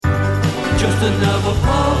another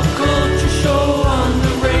pop culture show on the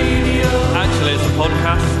radio. Actually, it's a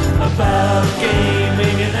podcast about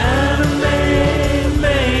gaming and anime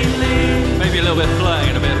mainly. Maybe a little bit of flirting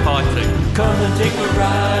and a bit of fighting. Come and take a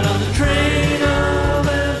ride on the train of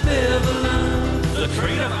ambivalence. The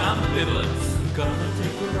train of ambivalence. Come and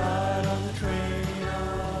take a ride on the train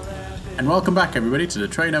of ambivalence. And welcome back, everybody, to the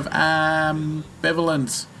Train of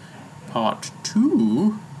Ambivalence Part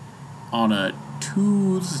 2 on a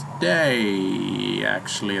Tuesday.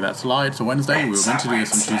 Actually, that's lied. It's a Wednesday. We were meant to do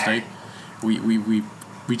this on Tuesday.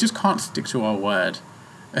 We just can't stick to our word.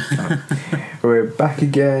 We're back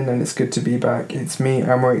again, and it's good to be back. It's me,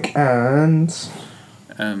 Amric, and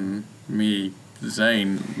Me,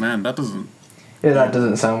 Zane. Man, that doesn't... yeah, that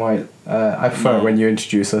doesn't sound right. I prefer it when you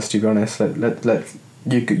introduce us, to be honest. Let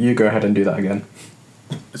you go ahead and do that again.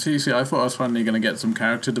 Seriously, I thought I was finally going to get some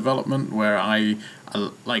character development where I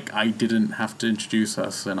didn't have to introduce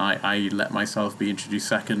us, and I let myself be introduced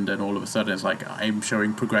second, and all of a sudden it's like I'm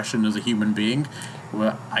showing progression as a human being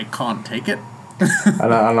where I can't take it.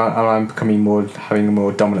 and I'm becoming having a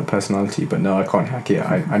more dominant personality, but no, I can't hack it.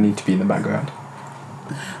 I need to be in the background.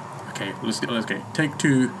 Okay, let's go. Take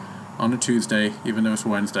 2 on a Tuesday, even though it's a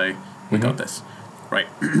Wednesday. We got this. Right.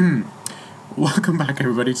 Welcome back,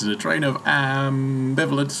 everybody, to the Train of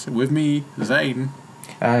Ambivalence with me, Zane.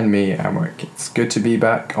 And me, Amric. It's good to be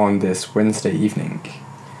back on this Wednesday evening.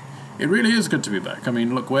 It really is good to be back. I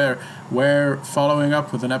mean, look, we're following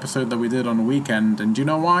up with an episode that we did on the weekend, and do you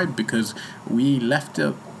know why? Because we left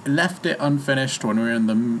it unfinished when we were in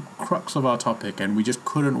the crux of our topic, and we just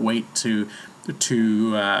couldn't wait to wait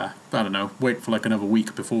for like another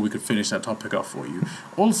week before we could finish that topic off for you.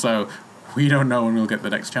 Also, we don't know when we'll get the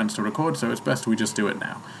next chance to record, so it's best we just do it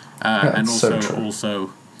now. And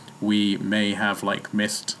also, we may have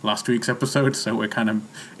missed last week's episode, so we're kind of,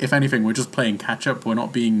 if anything, we're just playing catch up. We're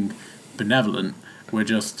not being benevolent. We're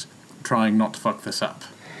just trying not to fuck this up.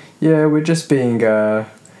 Yeah, we're just being. To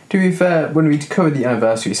be fair, when we covered the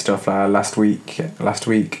anniversary stuff last week,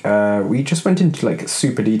 we just went into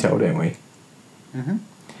super detail, didn't we? Mm-hmm.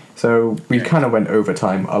 So we kind of went over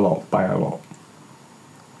time a lot.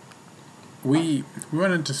 We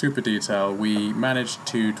went into super detail. We managed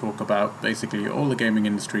to talk about basically all the gaming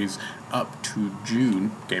industries up to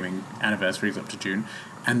June, gaming anniversaries up to June,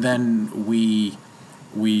 and then we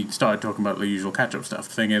started talking about the usual catch-up stuff.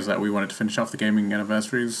 The thing is that we wanted to finish off the gaming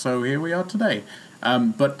anniversaries, so here we are today.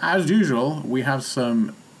 But as usual, we have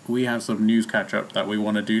some news catch-up that we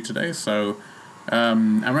want to do today. So,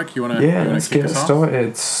 Amric, you want to let's get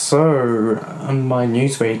started. So, on my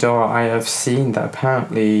news radar, I have seen that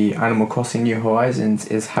apparently Animal Crossing New Horizons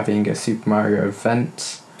is having a Super Mario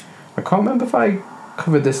event. I can't remember if I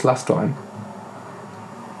covered this last time.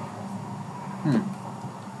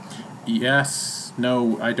 Yes.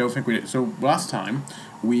 No, I don't think we did. So last time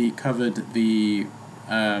we covered the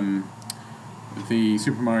Super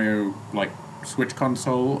Mario Switch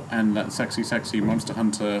console and that sexy Monster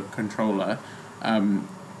Hunter controller, and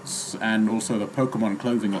also the Pokemon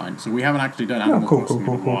clothing line. So we haven't actually done Animal Crossing in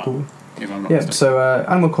a while. Cool. If I'm not Yeah. mistaken. So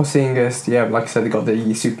Animal Crossing is like I said, they got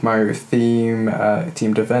the Super Mario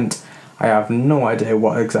themed event. I have no idea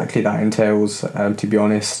what exactly that entails. To be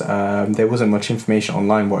honest, there wasn't much information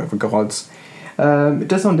online what it regards. It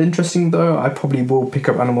does sound interesting though. I probably will pick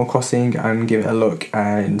up Animal Crossing and give it a look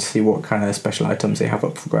and see what kind of special items they have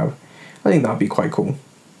up for grab. I think that'd be quite cool.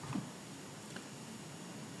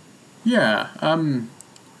 Yeah,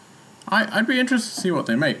 I'd be interested to see what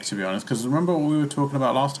they make, to be honest, because remember what we were talking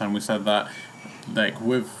about last time? We said that,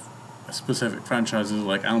 with specific franchises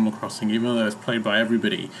like Animal Crossing, even though it's played by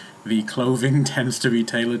everybody, the clothing tends to be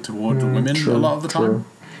tailored towards women a lot of the time.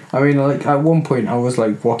 I mean, at one point I was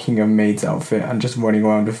rocking a maid's outfit and just running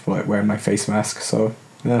around with wearing my face mask, so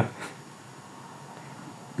yeah.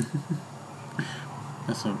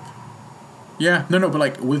 Yeah, no,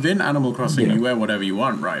 but within Animal Crossing you wear whatever you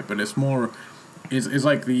want, right? But it's more, is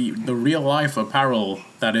like the real life apparel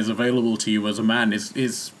that is available to you as a man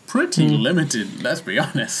is pretty limited. Let's be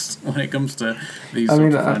honest when it comes to these. I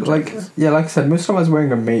mean, like I said, most of the time I was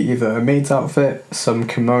wearing either a maid's outfit, some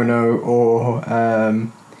kimono, or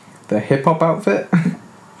the hip hop outfit,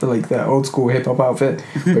 the old school hip hop outfit.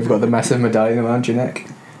 We've got the massive medallion around your neck.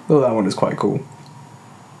 Oh, that one is quite cool.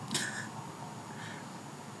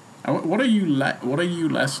 What are you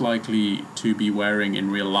less likely to be wearing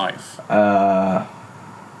in real life? I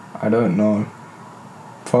don't know.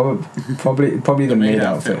 Probably the maid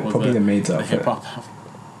outfit. Probably the maid's outfit. Hip hop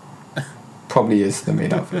outfit. Probably is the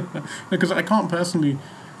maid outfit. Because I can't personally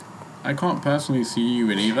see you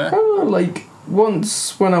in either.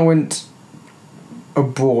 Once when I went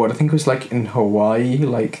abroad. I think it was like in Hawaii,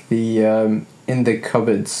 like the in the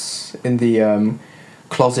cupboards, in the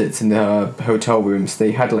closets in the hotel rooms,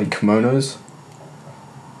 they had like kimonos.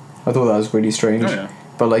 I thought that was really strange. Oh, yeah.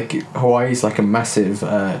 But like Hawaii's like a massive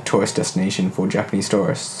tourist destination for Japanese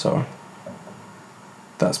tourists, so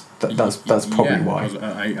that's probably Yeah, why.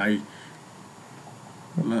 I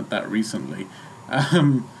learnt that recently.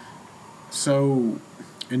 So,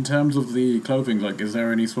 in terms of the clothing, like, is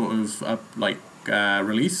there any sort of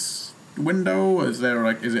release window? Is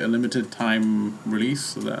it a limited time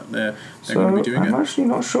release that they're going to be doing I'm it? actually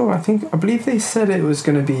not sure. I believe they said it was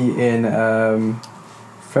going to be in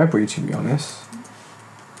February, to be honest.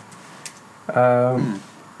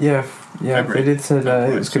 Yeah, February. they did say that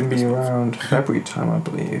it was Right, going to be so this around February time, I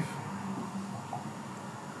believe.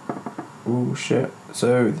 Oh shit!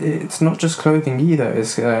 So it's not just clothing either.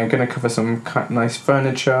 It's going to cover some nice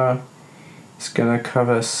furniture. It's going to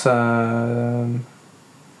cover some.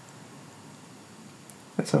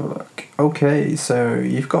 Let's have a look. Okay, so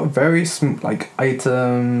you've got various like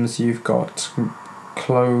items. You've got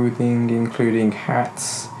clothing, including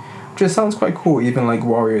hats, which sounds quite cool. Even like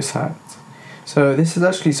Warriors hats. So this is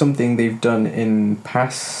actually something they've done in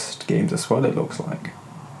past games as well. It looks like.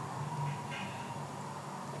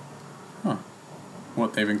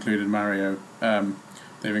 What they've included Mario,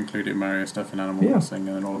 they've included Mario stuff in Animal Yeah. Crossing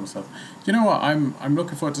and all of the stuff. You know what? I'm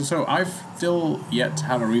looking forward to. So I've still yet to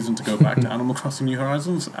have a reason to go back to Animal Crossing New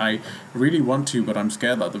Horizons. I really want to, but I'm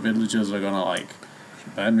scared that the villagers are gonna like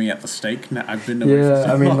burn me at the stake. Now I've been away for Yeah,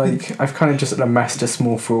 so I mean, long. like I've kind of just amassed a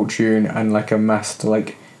small fortune and like amassed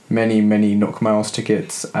like many Nook Miles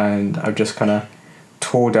tickets, and I've just kind of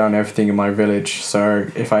tore down everything in my village. So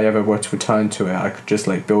if I ever were to return to it, I could just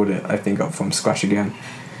like build it, I think, up from scratch again.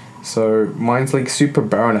 So mine's like super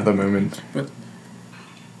barren at the moment. But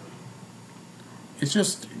it's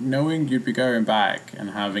just knowing you'd be going back and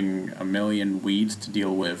having a million weeds to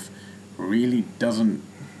deal with really doesn't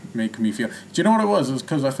make me feel. Do you know what it was? It was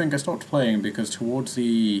because I think I stopped playing because towards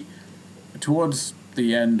the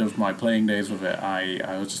end of my playing days with it,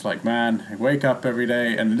 I was just like, man, I wake up every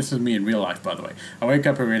day, and this is me in real life, by the way. I wake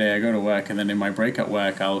up every day, I go to work, and then in my break at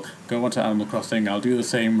work, I'll go onto Animal Crossing. I'll do the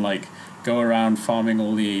same, like go around farming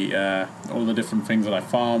all the different things that I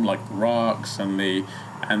farm, like the rocks and the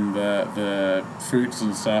fruits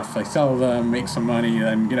and stuff. I sell them, make some money,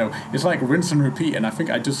 and it's like rinse and repeat. And I think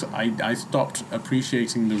I stopped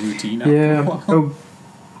appreciating the routine after a Yeah. while. Oh,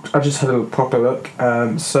 I just had a proper look.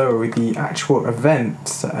 So the actual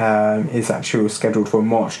event is actually scheduled for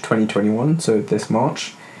March 2021, so this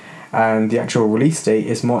March. And the actual release date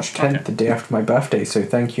is March 10th, Okay. the day after my birthday, so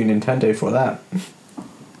thank you Nintendo for that.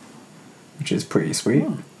 Which is pretty sweet.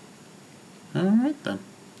 Alright then.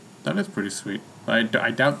 That is pretty sweet. I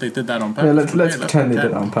doubt they did that on Yeah, purpose. let's pretend they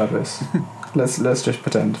did that on purpose. let's just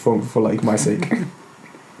pretend for like my sake.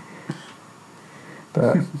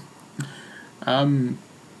 But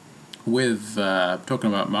With talking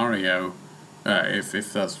about Mario, if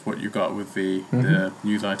that's what you got with the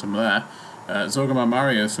news item there, talking about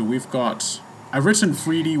Mario, so I've written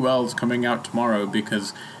 3D Worlds coming out tomorrow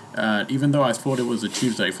because even though I thought it was a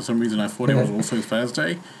Tuesday, for some reason I thought it was also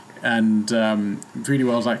Thursday, and 3D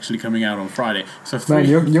Worlds actually coming out on Friday. So man,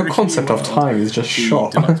 your 3D concept of World, time is just the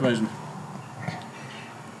shot. deluxe version.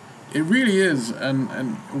 It really is,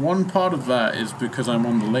 and one part of that is because I'm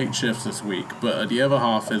on the late shifts this week, but the other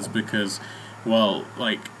half is because, well,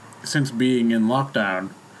 like, since being in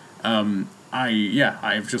lockdown,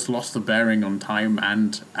 I've just lost the bearing on time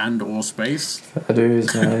and or space. I do,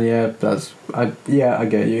 man. Yeah, I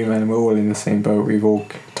get you, man. We're all in the same boat.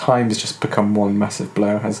 Time's just become one massive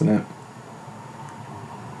blur, hasn't it?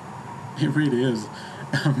 It really is.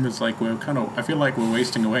 It's like I feel like we're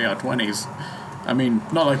wasting away our 20s. I mean,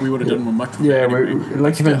 not like we would have done much with Yeah, it anyway,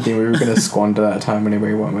 like if but anything, we were going to squander that time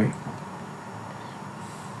anyway, weren't we?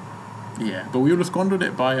 yeah, but we would have squandered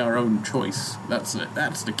it by our own choice. That's it.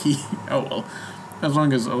 That's the key. Oh well, as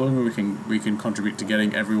long as we can contribute to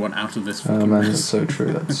getting everyone out of this. Oh man, that's so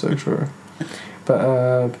true. That's so true.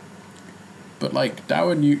 But like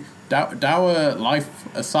dour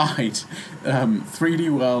life aside, 3D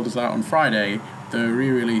World is out on Friday. The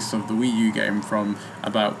re-release of the Wii U game from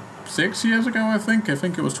about 6 years ago, I think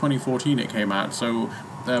it was 2014 it came out. So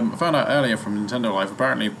I found out earlier from Nintendo Life,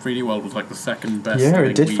 apparently 3D World was like the second best. yeah,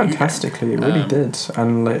 it did Wii U fantastically. game. It really did,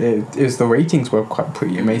 and like, the ratings were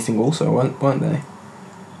pretty amazing, also, weren't they?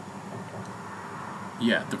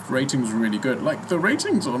 Yeah, the ratings were really good. Like the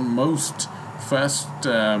ratings on most first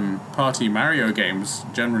party Mario games,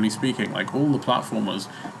 generally speaking, like all the platformers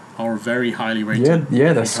are very highly rated.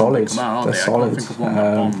 Yeah, they're solid. Come out, They're I solid. can't think of one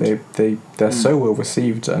that bombed. They're so well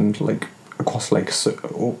received, and like across like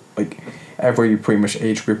every pretty much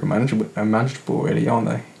age group are manageable, really, aren't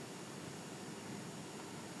they?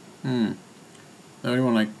 The only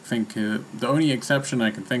one the only exception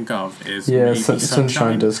I can think of is Yeah, maybe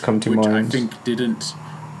Sunshine does come to which mind. I think didn't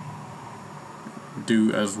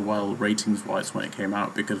do as well ratings wise when it came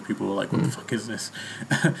out because people were like, "What the fuck is this?"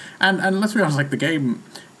 and let's be honest, like the game,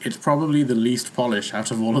 it's probably the least polished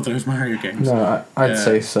out of all of those Mario games. No, I'd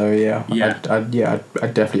say so. Yeah, Yeah.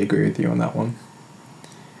 I'd definitely agree with you on that one.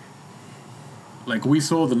 Like we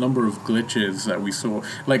saw the number of glitches that we saw,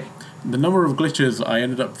 like the number of glitches I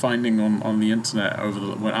ended up finding on the internet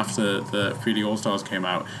after the 3D All Stars came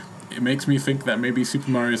out. It makes me think that maybe Super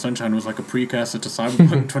Mario Sunshine was like a precursor to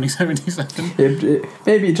Cyberpunk 2077.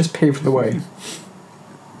 Maybe it just paved the way.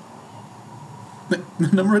 The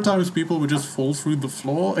number of times people would just fall through the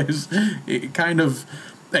floor it kind of.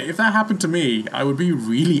 If that happened to me, I would be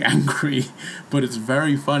really angry. But it's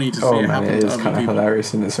very funny to see it happen it to is other kind of people.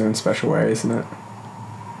 hilarious in its own special way, isn't it?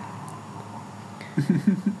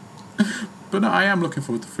 But no, I am looking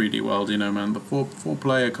forward to 3D World, you know, man. The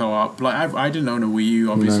four-player co-op. Like, I didn't own a Wii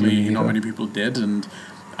U, obviously. me Not neither. many people did, and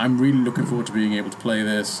I'm really looking forward to being able to play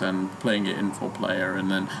this and playing it in 4-player,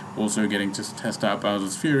 and then also getting to test out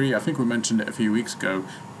Bowser's Fury. I think we mentioned it a few weeks ago,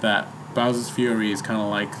 that Bowser's Fury is kind of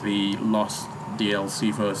like the lost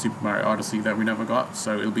DLC for Super Mario Odyssey that we never got,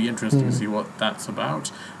 so it'll be interesting to see what that's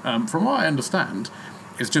about. From what I understand,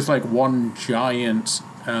 it's just like one giant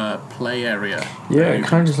play area. Yeah, it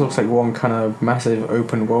kind of just looks like one kind of massive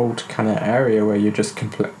open world kind of area where you're just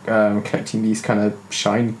collecting these kind of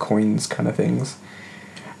shine coins kind of things.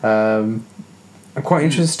 I'm quite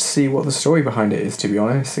interested to see what the story behind it is, to be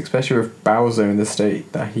honest, especially with Bowser in the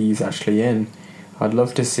state that he's actually in. I'd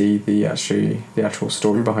love to see the actual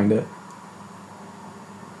story behind it.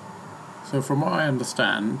 So from what I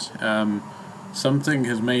understand, something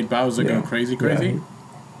has made Bowser go crazy,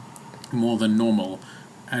 more than normal,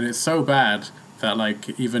 and it's so bad that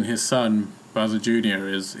like even his son Bowser Jr.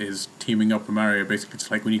 is teaming up with Mario, basically just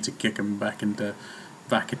like we need to kick him back into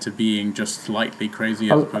being just slightly crazy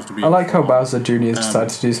as opposed to being. I like how full-on. Bowser Jr. has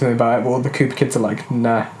decided to do something about it, but all the Koopa kids are like,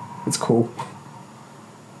 nah, it's cool.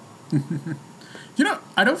 You know,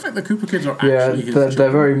 I don't think the Koopa kids are actually his they're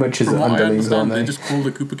children. very much his From what I underlings, understand, aren't they? they're just called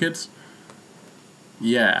the Koopa kids.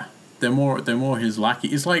 Yeah, they're more his lackey.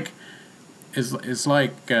 It's like they're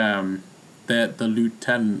the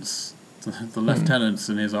lieutenants, the lieutenants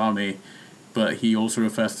in his army, but he also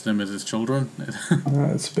refers to them as his children.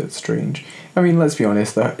 It's a bit strange. I mean, let's be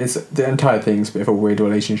honest, the entire thing's a bit of a weird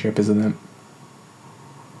relationship, isn't it?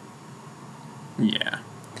 Yeah,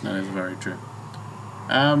 that is very true.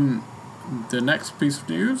 The next piece of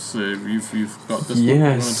news, you've got this.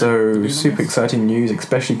 Yeah, one. so super exciting news,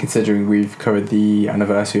 especially considering we've covered the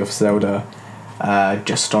anniversary of Zelda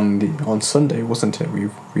just on Sunday, wasn't it? We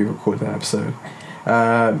recorded that episode.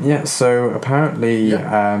 So apparently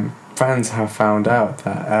fans have found out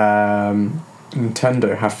that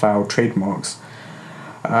Nintendo have filed trademarks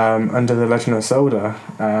under the Legend of Zelda,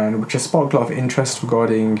 and which has sparked a lot of interest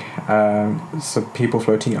regarding some people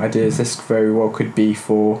floating ideas. This very well could be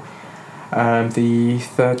for the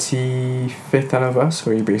 35th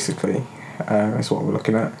anniversary, basically, is what we're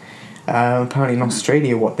looking at. Apparently in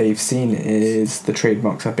Australia what they've seen is the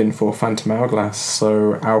trademarks have been for Phantom Hourglass,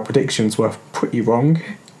 so our predictions were pretty wrong.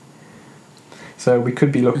 So we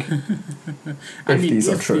could be looking these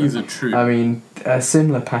are true. I mean, a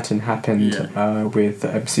similar pattern happened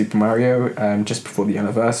with Super Mario just before the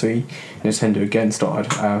anniversary. Nintendo again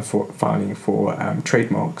started filing for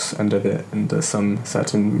trademarks under some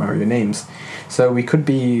certain Mario names. So we could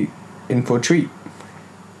be in for a treat.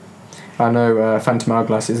 I know Phantom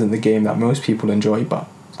Hourglass isn't the game that most people enjoy, but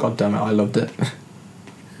god damn it, I loved it.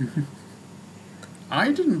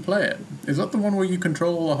 I didn't play it. Is that the one where you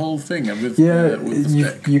control the whole thing with with the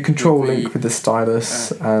stick? You control Link with the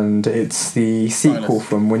stylus, and it's the sequel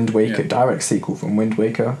from Wind Waker, direct sequel from Wind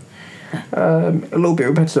Waker. A little bit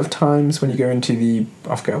repetitive times when you go into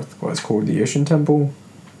I forget what it's called, the Ocean Temple,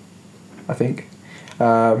 I think.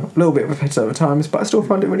 A little bit repetitive at times, but I still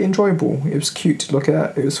found it really enjoyable. It was cute to look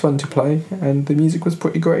at, it was fun to play, and the music was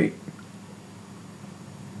pretty great.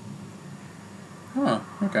 Oh,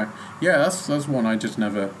 okay. Yeah, that's one I just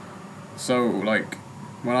never. So like,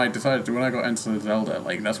 when I got into Zelda,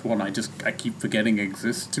 like that's one I keep forgetting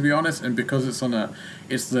exists, to be honest. And because it's arguably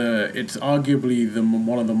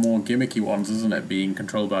one of the more gimmicky ones, isn't it? Being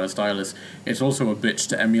controlled by the stylus, it's also a bitch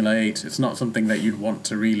to emulate. It's not something that you'd want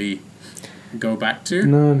to really go back to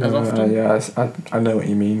as often. I know what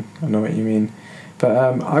you mean.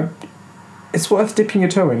 But it's worth dipping your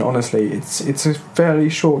toe in. Honestly, it's a fairly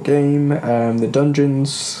short game. The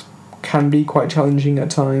dungeons can be quite challenging at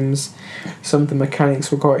times. Some of the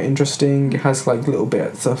mechanics were quite interesting. It has like little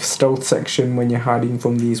bits of stealth section when you're hiding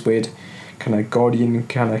from these weird kind of guardian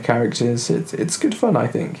kind of characters. It's good fun, I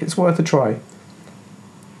think. It's worth a try.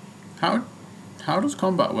 How does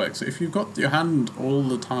combat work? So if you've got your hand all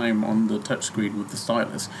the time on the touchscreen with the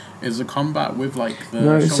stylus, is the combat with like the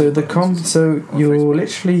No, so the you're Facebook?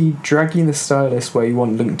 literally dragging the stylus where you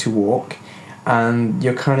want Link to walk, and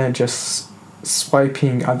you're kind of just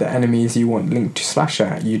swiping at the enemies you want Link to slash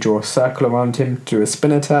at. You draw a circle around him, do a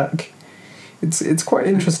spin attack. It's quite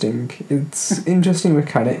interesting. It's interesting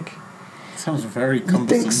mechanic. Sounds very You cumbersome.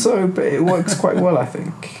 think so, but it works quite well, I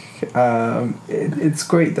think. It's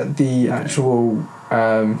great that the actual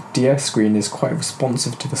DS screen is quite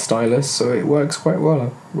responsive to the stylus, so it works quite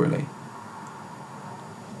well, really.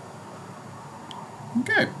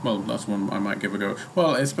 Okay, well, that's one I might give a go.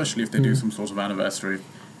 Well, especially if they do some sort of anniversary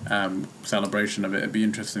celebration of it, it'd be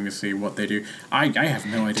interesting to see what they do. I have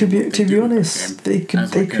no idea. To be honest, they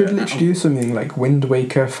could literally do something like Wind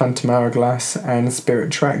Waker, Phantom Hourglass, and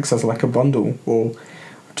Spirit Tracks as like a bundle, or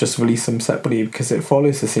just release them separately because it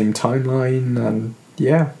follows the same timeline, and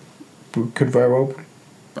yeah, we could very well.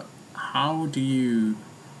 But how do you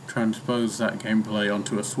transpose that gameplay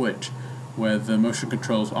onto a Switch where the motion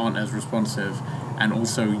controls aren't as responsive, and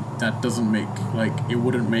also that doesn't make, like, it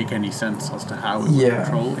wouldn't make any sense as to how it would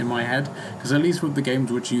control in my head? Because at least with the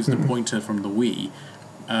games which use the pointer from the Wii,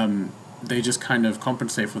 they just kind of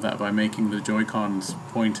compensate for that by making the Joy-Cons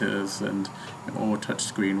pointers or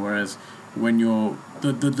touchscreen, whereas when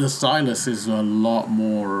the stylus is a lot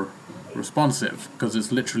more responsive because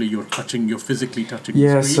it's literally you're physically touching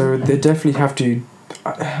the screen. So they definitely have to.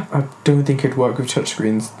 I don't think it'd work with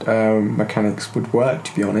touchscreens. Mechanics would work,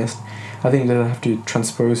 to be honest. I think they'd have to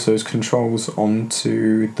transpose those controls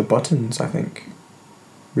onto the buttons. I think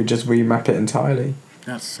we just remap it entirely.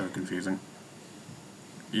 That's so confusing.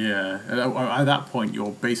 Yeah, at that point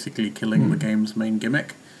you're basically killing the game's main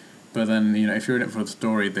gimmick. But then, if you're in it for the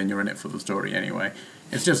story, then you're in it for the story anyway.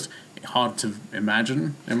 It's just hard to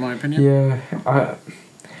imagine, in my opinion. Yeah,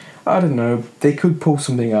 I don't know. They could pull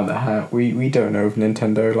something out of the hat. We don't know of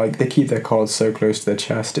Nintendo. Like, they keep their cards so close to their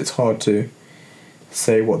chest, it's hard to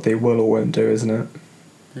say what they will or won't do, isn't it?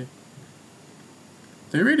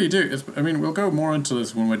 They really do. We'll go more into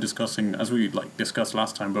this when we're discussing, as we discussed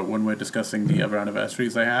last time, but when we're discussing the other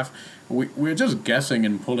anniversaries they have, we're just guessing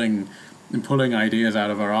and pulling ideas out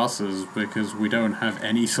of our asses because we don't have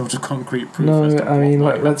any sort of concrete proof. No, as to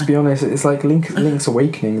let's be honest. It's like Link's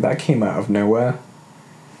Awakening that came out of nowhere,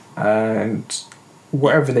 and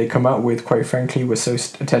whatever they come out with, quite frankly, we're so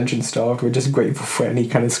attention starved. We're just grateful for any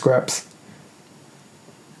kind of scraps.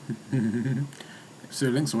 So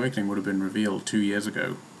Link's Awakening would have been revealed 2 years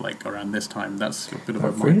ago, around this time. That's a bit of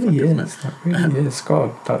a That really mindfuck, isn't it? is. That really is.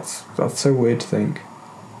 God, that's so weird to think.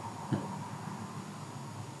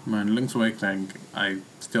 Man, Link's Awakening, I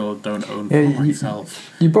still don't own Yeah, for myself.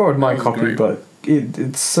 You borrowed my was copy, great. but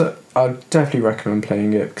it's. I'd definitely recommend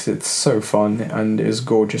playing it because it's so fun and it was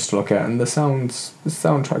gorgeous to look at, and the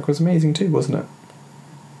soundtrack was amazing too, wasn't it?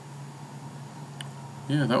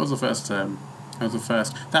 Yeah, that was the first.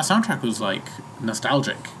 That soundtrack was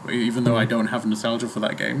nostalgic, even though I don't have nostalgia for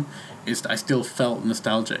that game. I still felt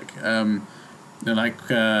nostalgic. I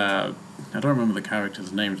don't remember the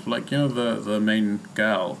characters' names, but the main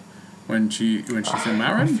girl when she's in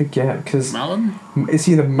Marin. I forget because Malin. it's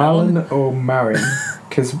either Malin or Marin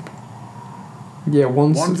because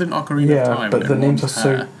One's in Ocarina of Time, but the and names are one's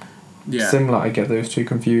so her. similar. I get those two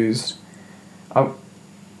confused.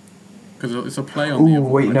 Because it's a play on the. Oh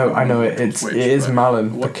wait, no, I know it. It is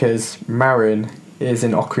Malin what- because Marin is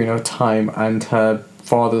in Ocarina of Time and her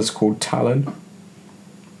father's called Talon.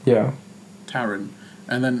 Yeah. Taran,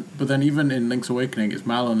 but then even in Link's Awakening, it's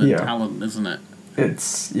Malin and Talon, isn't it?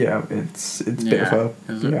 It's a bit of a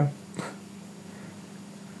Is it? yeah.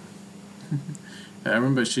 I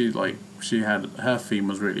remember she had her theme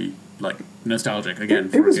was really nostalgic again.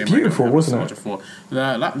 It for a was game I don't beautiful, have wasn't nostalgia for.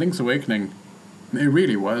 That Link's Awakening, it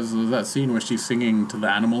really was. There was that scene where she's singing to the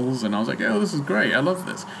animals, and I was like, "Oh, this is great! I love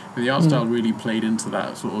this." But the art style really played into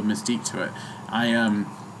that sort of mystique to it. I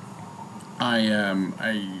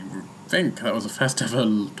think that was the first ever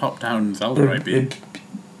top-down Zelda I beat.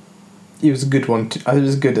 It was a good one. It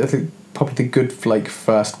was good. I think probably the good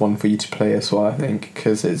first one for you to play as well. I think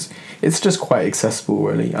because it's just quite accessible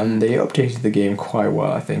really, and they updated the game quite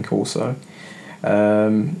well. I think also.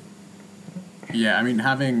 Yeah,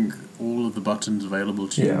 having all of the buttons available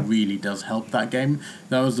to you really does help that game.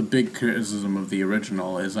 That was the big criticism of the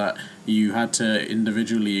original, is that you had to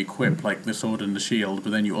individually equip the sword and the shield,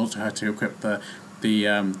 but then you also had to equip the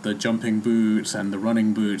the jumping boots and the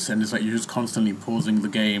running boots, and it's like you're just constantly pausing the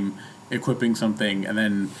game, equipping something, and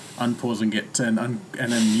then unpausing it, and then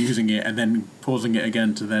using it, and then pausing it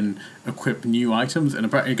again to then equip new items,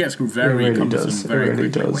 and it gets very really cumbersome does. very It really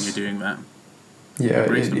quickly when does. you're doing that. Yeah, It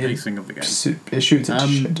breaks the pacing of the game. It shoots into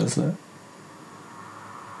shit, doesn't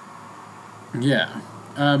it? Yeah.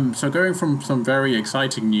 So going from some very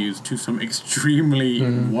exciting news to some extremely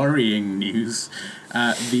worrying news,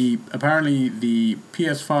 apparently the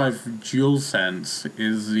PS5 DualSense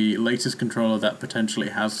is the latest controller that potentially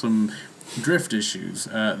has some drift issues.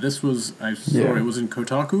 This was, I saw it was in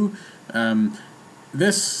Kotaku.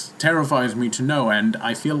 This terrifies me to no end.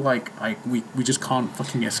 I feel like we just can't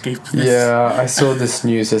fucking escape this. Yeah, I saw this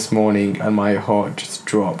news this morning and my heart just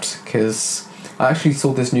dropped because I actually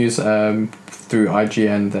saw this news through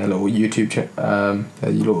IGN, their little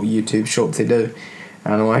YouTube shorts they do,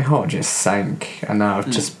 and my heart just sank. And now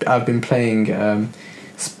I've been playing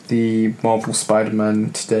the Marvel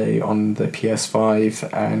Spider-Man today on the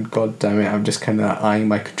PS5, and god damn it, I'm just kind of eyeing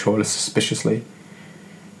my controller suspiciously.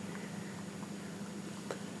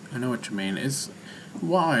 I know what you mean.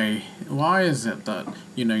 Why is it that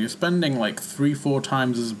you're spending like 3-4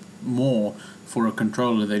 times as more for a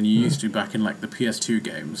controller than you used to back in like the PS2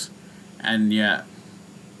 games, and yet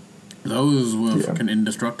those were fucking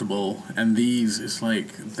indestructible, and these it's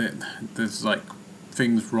like there's like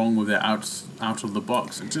things wrong with it out of the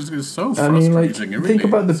box. It just is so frustrating. I mean, it really think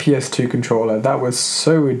about the is. PS2 controller. That was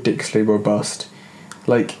so ridiculously robust.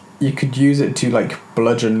 Like, you could use it to like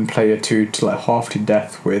bludgeon player 2 to like half to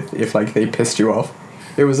death with if like they pissed you off.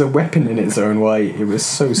 It was a weapon in its own way. It was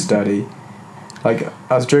so sturdy. Like,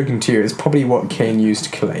 I was joking to you, it's probably what Kane used to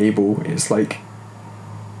kill Abel. It's like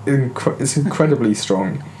it's incredibly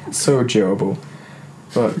strong, so durable.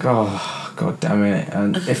 But god damn it!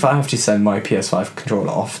 And if I have to send my PS5 controller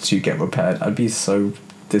off to get repaired, I'd be so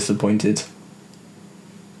disappointed.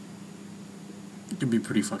 You'd be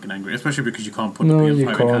pretty fucking angry, especially because you can't put No, the you PS5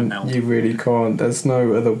 in can't. handheld. You really can't. There's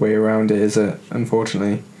no other way around it, is it?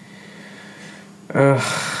 Unfortunately.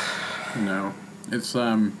 No, it's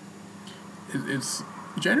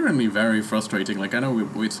genuinely very frustrating. Like, I know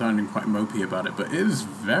we're sounding quite mopey about it, but it is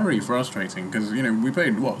very frustrating because we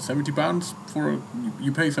paid what, £70 for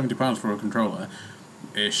you pay £70 for a controller,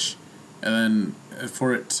 ish, and then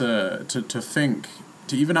for it to think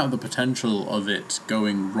to even have the potential of it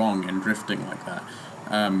going wrong and drifting like that,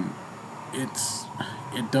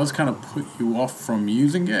 it does kind of put you off from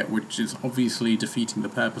using it, which is obviously defeating the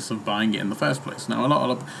purpose of buying it in the first place. Now,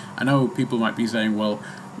 I know people might be saying, well,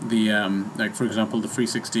 the like for example, the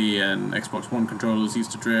 360 and Xbox One controllers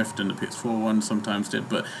used to drift, and the PS4 one sometimes did,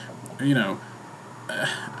 but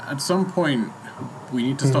at some point we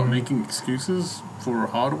need to stop making excuses for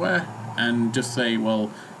hardware and just say,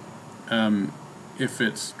 well, if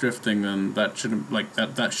it's drifting, then that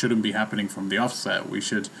shouldn't be happening from the offset. We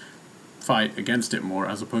should fight against it more,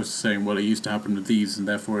 as opposed to saying, well, it used to happen with these and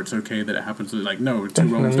therefore it's okay that it happens with, like, no, two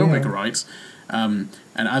wrongs don't make a right. And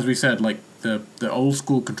as we said, like, the old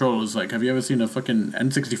school controllers, like, have you ever seen a fucking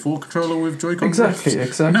N64 controller with Joy-Con Exactly.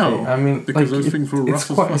 No, I mean, because like, those things were rough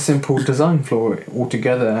it's as quite a fuck. simple design flaw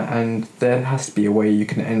altogether, and there has to be a way you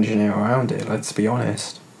can engineer around it. Let's be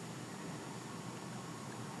honest.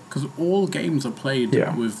 Because all games are played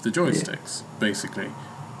with the joysticks, basically.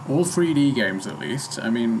 All 3D games, at least. I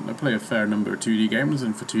mean, I play a fair number of 2D games,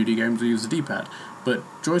 and for 2D games I use the D-pad. But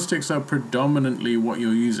joysticks are predominantly what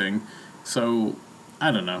you're using, so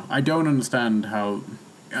I don't know. I don't understand how...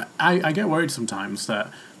 I get worried sometimes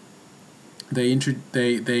that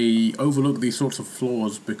they overlook these sorts of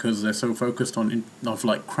flaws because they're so focused on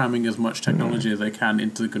cramming as much technology as they can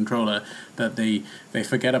into the controller that they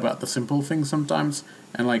forget about the simple things sometimes.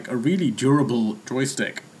 And like a really durable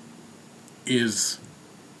joystick is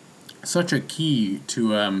such a key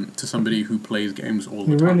to somebody who plays games all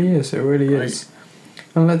the time. It really is.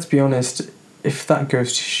 And let's be honest, if that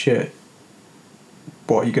goes to shit,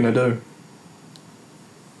 what are you gonna do?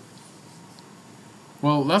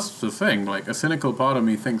 Well, that's the thing. Like, a cynical part of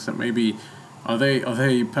me thinks that maybe are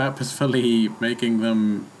they purposefully making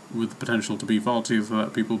them with the potential to be faulty so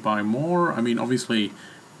that people buy more? I mean, obviously,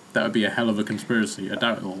 that would be a hell of a conspiracy. I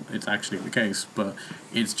doubt it's actually the case, but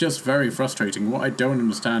it's just very frustrating. What I don't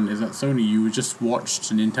understand is that Sony, you just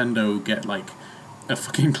watched Nintendo get like a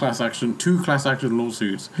fucking two class action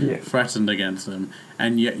lawsuits threatened against them,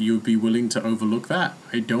 and yet you'd be willing to overlook that.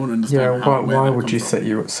 I don't understand. Why would you set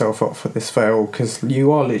yourself up for this fail? Because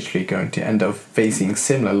you are literally going to end up facing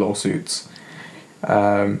similar lawsuits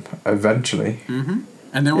eventually. Mm-hmm.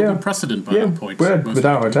 And there will be precedent by that point.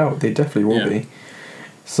 Without a doubt, they definitely will be.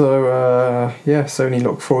 So yeah, Sony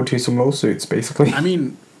look forward to some lawsuits, basically. I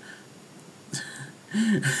mean,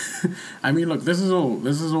 look, this is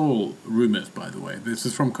all rumors, by the way. This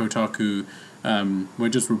is from Kotaku. We're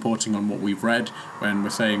just reporting on what we've read, when we're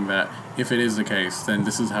saying that if it is the case, then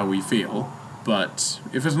this is how we feel. But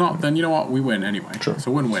if it's not, then you know what, we win anyway. True.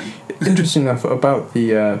 So win-win. Interesting enough about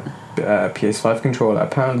the PS5 controller.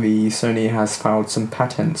 Apparently, Sony has filed some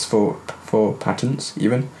patents for patents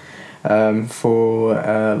even. For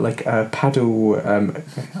like a paddle,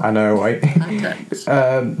 I know, right?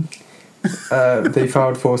 They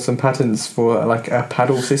filed for some patents for like a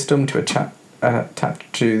paddle system to attach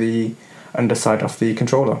to the underside of the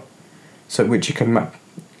controller, so which you can map.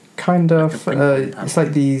 Kind of, it's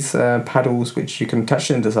like these paddles which you can attach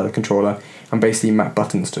to the underside of the controller and basically map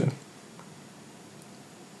buttons to.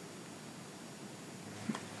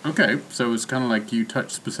 Okay, so it's kind of like you touch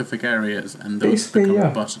specific areas and those Basically, become yeah.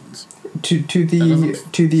 buttons. To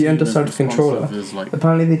the underside of the controller. Like,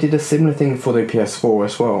 Apparently, they did a similar thing for the PS4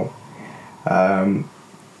 as well.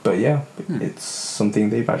 But yeah, it's something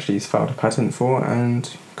they've actually filed a patent for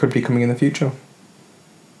and could be coming in the future.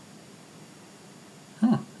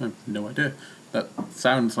 huh, I have no idea. That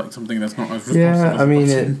sounds like something that's not as responsive Yeah, as I a mean,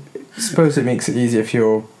 button. I suppose it makes it easier if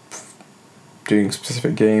you're doing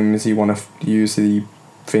specific games. You want to use the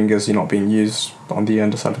fingers you're not being used on the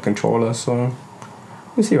underside of the controller, so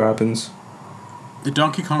we'll see what happens. The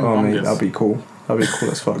Donkey Kong Oh mate, Bongus. that'll be cool. That'll be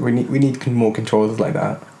cool as fuck. We need more controllers like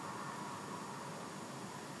that.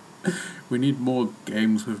 We need more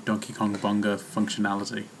games with Donkey Kong Bonga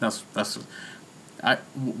functionality.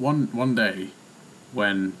 One day,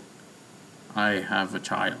 when I have a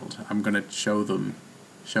child, I'm gonna show them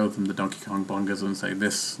the Donkey Kong Bongas and say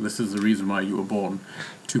this is the reason why you were born,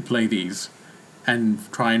 to play these, and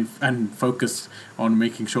try and focus on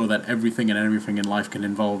making sure that everything in life can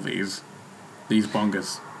involve these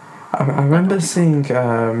bongas. I remember seeing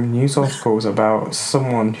news articles about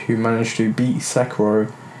someone who managed to beat Sekiro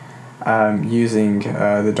using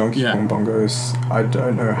the Donkey Yeah. Kong bongos. I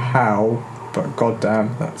don't know how, but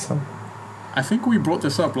goddamn, that's I think we brought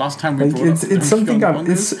this up last time we like brought up the it's Donkey something Kong I'm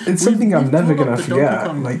Bongas. it's something I'm We've never brought gonna up the forget. Donkey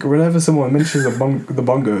Kong- Like whenever someone mentions the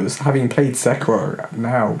bongos, having played Sekiro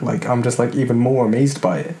now, like I'm just like even more amazed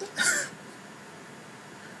by it.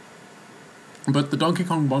 But the Donkey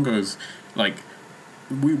Kong Bongos, like,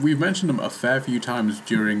 we've mentioned them a fair few times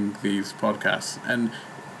during these podcasts, and,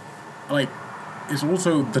 like, it's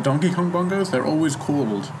also the Donkey Kong Bongos, they're always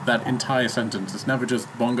called that entire sentence. It's never just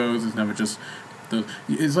bongos, it's never just...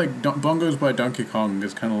 It's like Bongos by Donkey Kong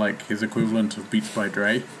is kind of like his equivalent of Beats by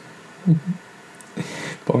Dre.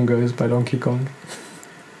 Bongos by Donkey Kong.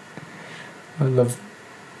 I love...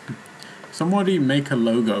 Somebody make a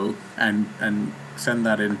logo and send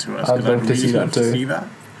that in to us. I'd 'cause love to see that love to too. see that.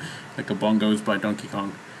 Like a Bongos by Donkey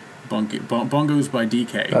Kong. Bongos by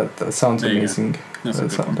DK. That sounds There you go. amazing. That's a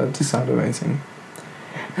good one. That does sound amazing.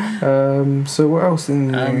 So what else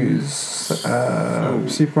in the news?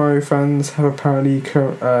 Super Mario fans have apparently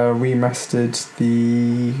remastered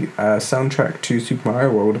the soundtrack to Super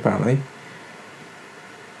Mario World, apparently.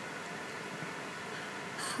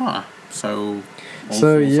 Huh. So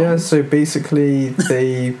So yeah, so basically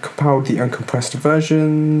they compiled the uncompressed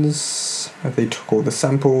versions. They took all the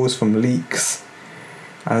samples from leaks,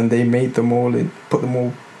 and they made them all put them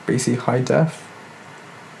all basically high def.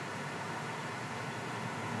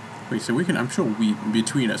 Wait, so we can? I'm sure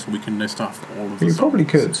between us we can list off all of the You probably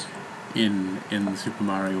songs could. in the Super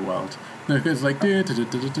Mario World. No, it's like Yeah,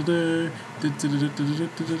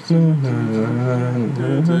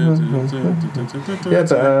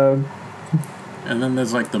 but and then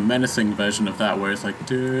there's like the menacing version of that where it's like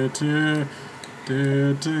oh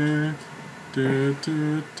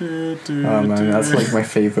man, that's like my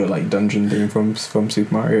favorite like dungeon theme from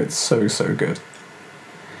Super Mario. It's so good.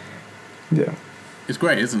 Yeah. It's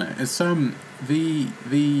great, isn't it? It's so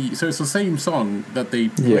it's the same song that they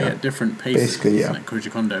play Yeah. at different paces. Basically, yeah. Isn't it? Koji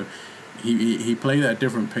Kondo, he played at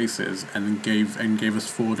different paces and gave us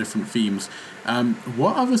 4 different themes.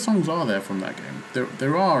 What other songs are there from that game?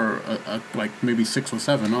 There are like maybe 6 or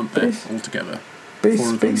 7, aren't there altogether? 4 of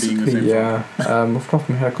them being the Basically, same yeah. Off the top of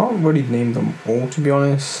my head, I can't really name them all, to be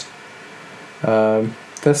honest.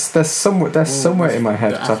 There's somewhere in my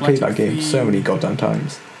head the because I've played that athletic game so many theme. goddamn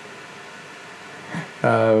times.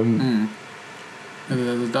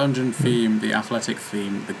 The dungeon theme, the athletic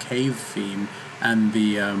theme, the cave theme, and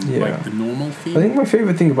the like the normal theme. I think my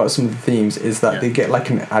favourite thing about some of the themes is that Yeah. they get like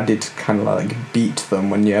an added kind of like beat to them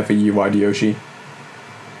whenever you ride Yoshi.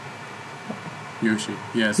 Yoshi,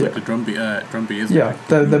 yeah, it's Yeah. like a drum beat, isn't Yeah, it?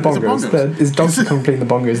 the It's a bongos. It's Donkey Kong playing the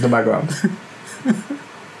bongos in the background.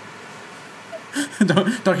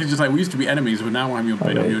 Donkey's just like, we used to be enemies, but now I'm your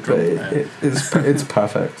I mean, your but drum player. it's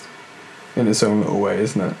perfect in its own little way,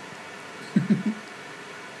 isn't it?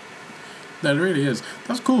 That really is.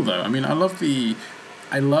 That's cool though. I mean, I love the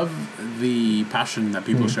passion that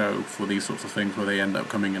people show for these sorts of things, where they end up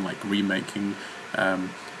coming and like remaking,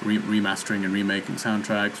 remastering and remaking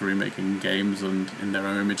soundtracks, remaking games and in their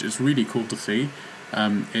own image. It's really cool to see.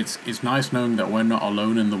 It's nice knowing that we're not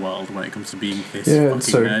alone in the world when it comes to being this fucking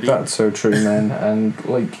nerdy. That's so true, man. And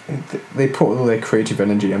like they put all their creative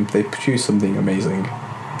energy and they produce something amazing.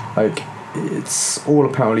 Like it's all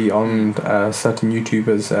apparently on certain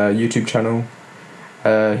YouTubers' YouTube channel.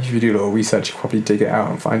 If you do a little research, you probably dig it out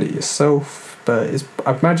and find it yourself. But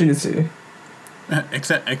I imagine it's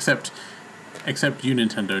except you,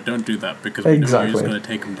 Nintendo, don't do that, because we know you're just going to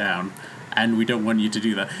take them down, and we don't want you to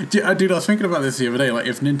do that. Dude, I was thinking about this the other day. Like,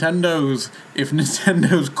 if Nintendo's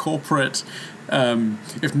corporate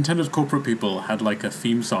people had like a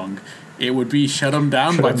theme song, it would be "Shut 'Em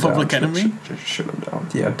Down" by Public Enemy. Shut 'Em Down.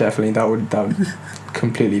 Yeah, definitely. That would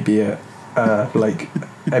completely be it. Like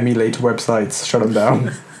emulator websites, shut them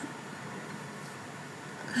down.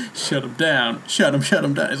 Shut them down. Shut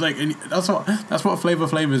them down. It's like, that's what Flavor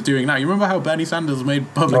Flav is doing now. You remember how Bernie Sanders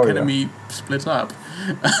made Public Enemy split up?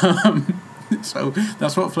 So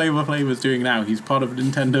that's what Flavor Flav is doing now. He's part of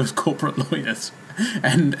Nintendo's corporate lawyers,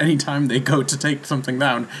 and anytime they go to take something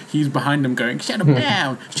down, he's behind them going, "Shut them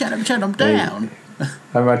down, shut them down."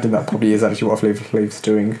 I imagine that probably is actually what Flavor Flav's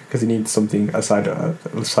doing, because he needs something aside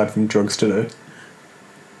from drugs to do.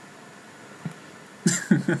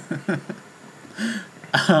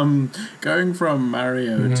 Going from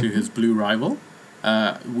Mario to his blue rival,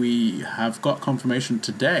 we have got confirmation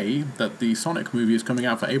today that the Sonic movie is coming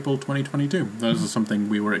out for April 2022. Those are something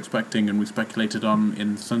we were expecting and we speculated on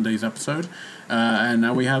in Sunday's episode, and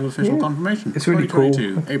now we have official confirmation. It's really cool.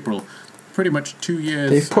 April. Pretty much 2 years.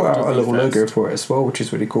 They've put out a little logo for it as well, which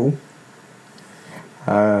is really cool.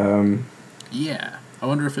 Yeah, I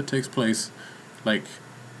wonder if it takes place like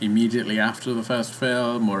immediately after the first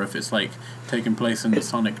film, or if it's like taking place in the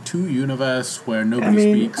Sonic 2 universe where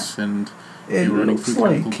nobody speaks and you're running through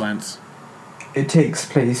chemical plants. It takes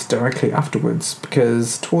place directly afterwards,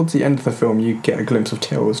 because towards the end of the film you get a glimpse of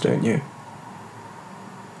Tails, don't you?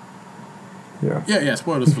 Yeah.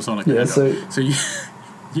 Spoilers for Sonic. Yeah, so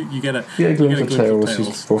you get a glimpse of Tails,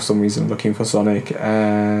 who's for some reason looking for Sonic,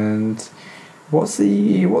 and what's the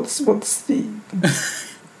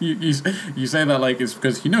you say that like it's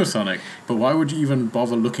because you know Sonic, but why would you even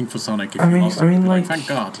bother looking for Sonic if I you mean, lost him? like, thank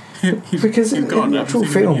God. Because in the actual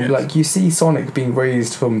film, like, you see Sonic being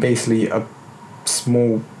raised from basically a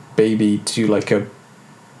small baby to like a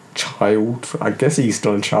child. I guess he's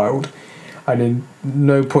still a child, and in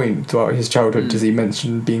no point throughout his childhood does he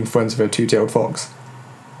mention being friends with a two-tailed fox.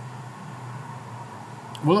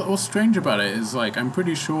 Well, what's strange about it is, like, I'm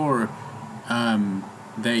pretty sure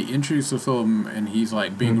they introduce the film and he's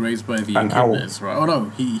like being raised by the echidnas, right? Oh no,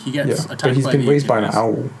 he gets attacked by the echidnas. But he's been raised by an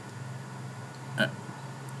owl.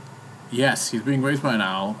 Yes, he's being raised by an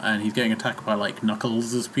owl, and he's getting attacked by like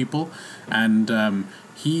Knuckles' people, and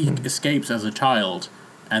he escapes as a child,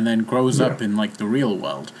 and then grows up in like the real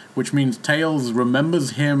world, which means Tails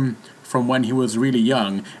remembers him from when he was really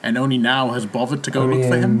young, and only now has bothered to go look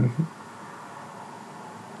for him.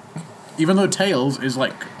 Even though Tails is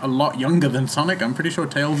like a lot younger than Sonic, I'm pretty sure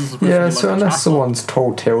Tails is supposed to be like so unless someone's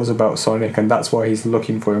told Tails about Sonic and that's why he's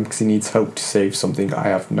looking for him because he needs help to save something, I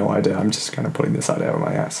have no idea. I'm just kind of pulling this out of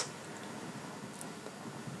my ass.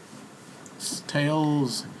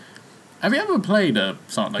 Tails. Have you ever played a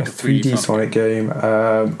 3D Sonic game?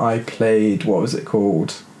 I played, what was it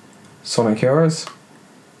called? Sonic Heroes?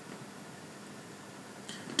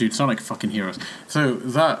 Dude, Sonic fucking Heroes. So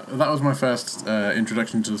that was my first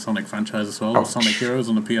introduction to the Sonic franchise as well. Sonic Heroes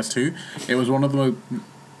on the PS2. It was one of the most...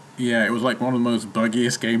 Yeah, it was like one of the most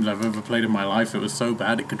buggiest games I've ever played in my life. It was so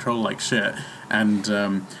bad, it controlled like shit. And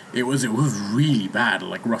it was really bad,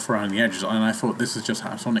 like rough around the edges. And I thought, this is just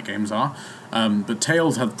how Sonic games are. But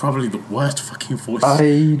Tails had probably the worst fucking voice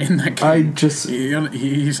in that game.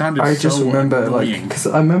 He sounded I just remember, annoying. like, because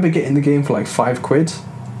I remember getting the game for like £5.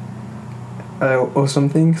 Or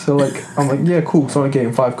something, so like I'm like, yeah, cool, Sonic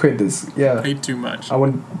game, £5. Paid too much. I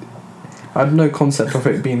had no concept of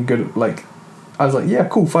it being good. Like, I was like, yeah,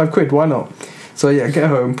 cool, £5, why not? So yeah, get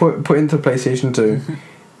home, put into PlayStation 2,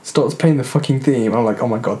 starts playing the fucking theme. I'm like, oh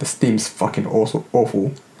my god, this theme's fucking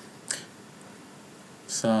awful.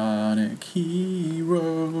 Sonic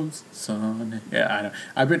Heroes, Sonic. Yeah,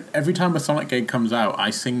 I know. Every time a Sonic game comes out, I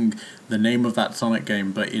sing the name of that Sonic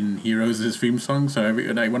game, but in Heroes' theme song. So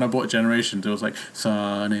when I bought Generations, it was like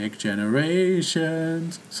Sonic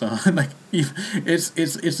Generations. Like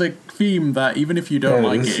it's a theme that even if you don't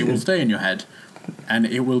like it, it will stay in your head, and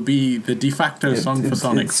it will be the de facto song for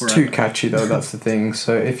Sonic it's forever. too catchy though. That's the thing.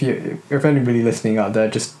 So if anybody listening out there,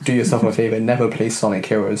 just do yourself a favor. Never play Sonic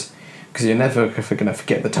Heroes. Because you're never going to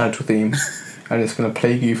forget the title theme, and it's going to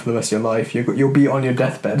plague you for the rest of your life. You'll be on your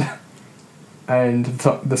deathbed, and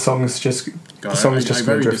the song's just going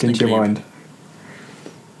to drift into your mind.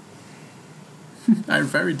 I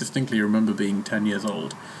very distinctly remember being 10 years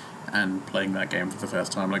old and playing that game for the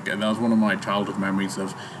first time. Like that was one of my childhood memories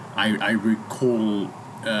of. I recall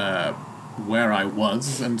where I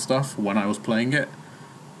was and stuff when I was playing it,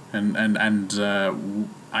 and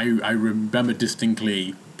I remember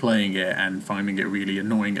distinctly playing it and finding it really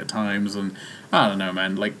annoying at times, and I don't know,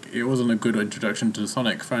 man, like it wasn't a good introduction to the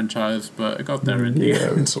Sonic franchise, but I got there in the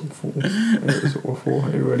end. It's awful. It was awful.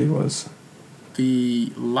 It really was.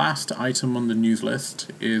 The last item on the news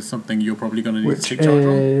list is something you're probably going to need to take charge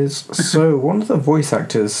on. So one of the voice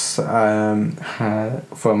actors from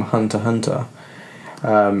Hunter x Hunter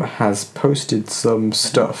has posted some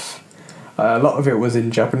stuff. A lot of it was in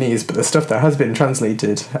Japanese, but the stuff that has been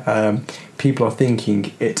translated, people are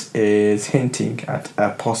thinking it is hinting at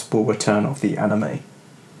a possible return of the anime.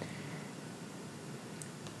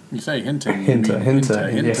 You say hinting. Hinter.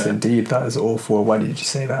 Yes, indeed. That is awful. Why did you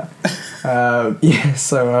say that?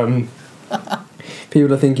 So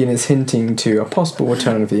people are thinking it's hinting to a possible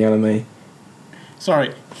return of the anime.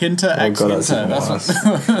 Sorry, hinter X hinter.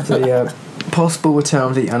 So yeah, possible return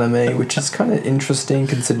of the anime, which is kind of interesting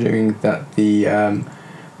considering that the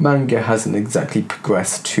manga hasn't exactly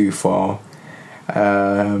progressed too far.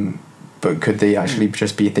 But could they actually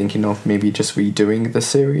just be thinking of maybe just redoing the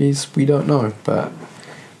series? We don't know, but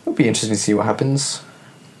it'll be interesting to see what happens.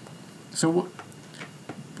 So,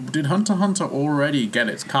 did Hunter x Hunter already get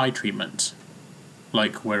its Kai treatment?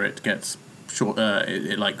 Like, where it gets short,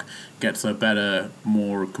 it like gets a better,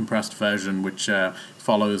 more compressed version, which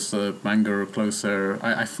follows the manga closer.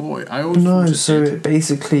 I always no. So it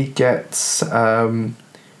basically gets a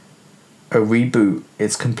reboot.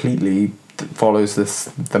 It's completely follows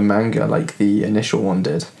the manga like the initial one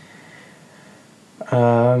did.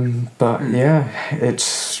 But yeah,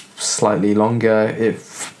 it's slightly longer. It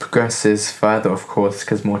progresses further, of course,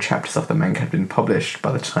 because more chapters of the manga had been published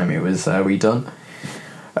by the time it was redone.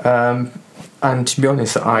 And to be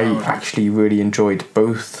honest, I actually really enjoyed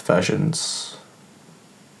both versions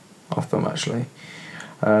of them, actually.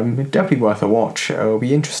 Definitely worth a watch. It'll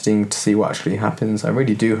be interesting to see what actually happens. I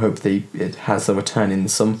really do hope it has a return in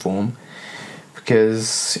some form,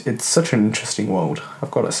 because it's such an interesting world,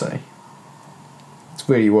 I've got to say. It's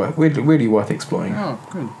really worth exploring. Oh,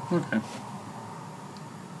 good. Okay.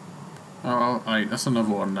 That's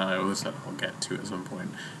another one that I always said I'll get to at some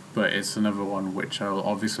point, but it's another one which I'll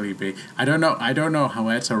obviously be. I don't know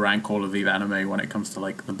how to rank all of these anime when it comes to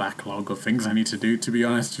like the backlog of things I need to do. To be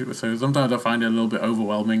honest, so sometimes I find it a little bit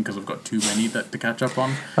overwhelming because I've got too many to catch up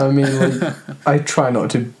on. I mean, like, I try not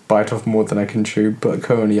to bite off more than I can chew, but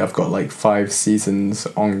currently I've got like 5 seasons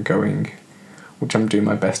ongoing, which I'm doing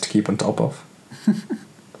my best to keep on top of.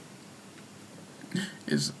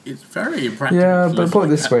 It's very impractical. Yeah, but put it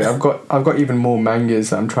this way, I've got even more mangas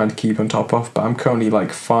that I'm trying to keep on top of, but I'm currently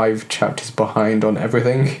like 5 chapters behind on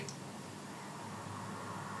everything.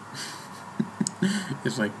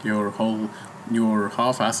 It's like you're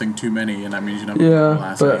half-assing too many, and that means you're not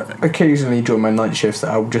Yeah, but anything. Occasionally during my night shifts,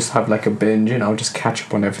 I'll just have like a binge and I'll just catch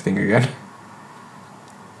up on everything again.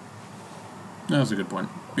 That's a good point.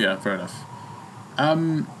 Yeah, fair enough.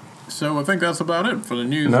 So I think that's about it for the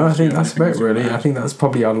news. No, I think that's about it, really. I think that's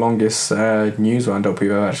probably our longest news roundup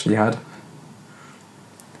we've ever actually had.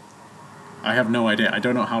 I have no idea. I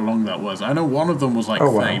don't know how long that was. I know one of them was like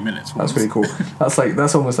 30 minutes. That's pretty cool.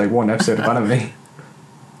 That's almost like one episode of anime.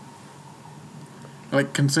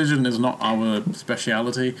 Like, Concision is not our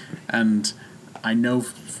speciality, and I know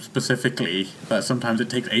specifically that sometimes it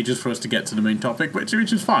takes ages for us to get to the main topic, which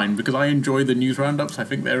is fine, because I enjoy the news roundups. I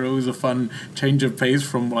think they're always a fun change of pace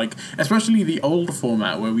from, like, especially the old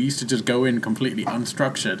format where we used to just go in completely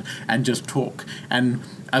unstructured and just talk. And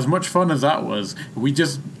as much fun as that was, we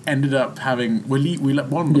just ended up having, we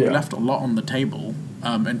left a lot on the table,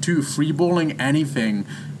 and 2, freeballing anything.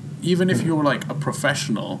 Even if you're like a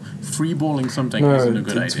professional, freeballing something isn't a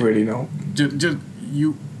good idea. It's really not.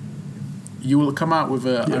 you will come out with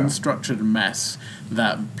an unstructured mess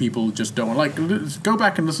that people just don't like. Go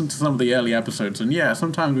back and listen to some of the early episodes, and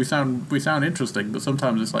sometimes we sound interesting, but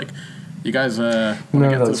sometimes it's like, you guys. No,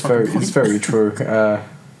 that's it's very true.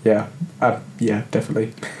 Yeah,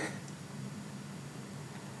 definitely.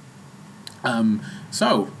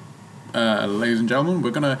 So, ladies and gentlemen,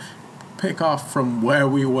 we're gonna pick off from where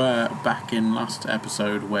we were back in last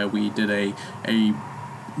episode, where we did a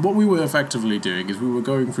what we were effectively doing is we were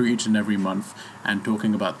going through each and every month and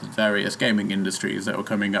talking about the various gaming industries that were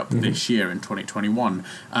coming up this year in 2021.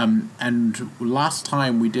 And last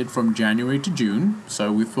time we did from January to June,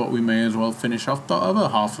 so we thought we may as well finish off the other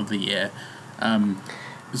half of the year.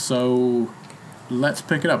 So let's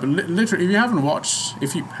pick it up. Literally, if you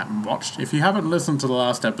haven't listened to the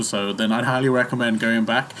last episode, then I'd highly recommend going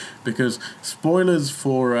back, because spoilers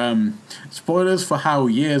for how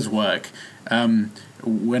years work.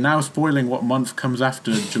 We're now spoiling what month comes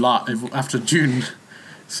after June.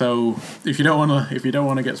 So if you don't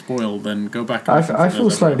wanna get spoiled, then go back. I feel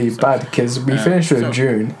slightly bad because we finished with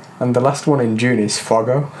June, and the last one in June is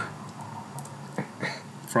Frogger.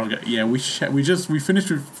 Frogger, yeah, we finished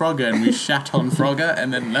with Frogger and we shat on Frogger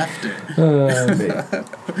and then left it.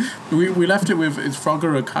 We left it with it's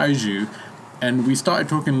Frogger a kaiju, and we started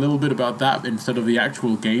talking a little bit about that instead of the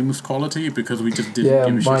actual game's quality, because we just didn't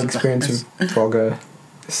give a shit. My experience with Frogger.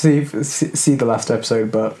 See the last episode,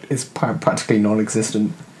 but it's practically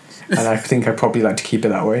non-existent, and I think I'd probably like to keep it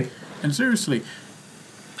that way. And seriously,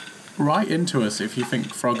 write into us if you think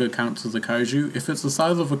Frogger counts as a kaiju. If it's the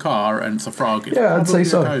size of a car and it's a frog, it's I'd say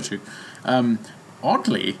so. A kaiju.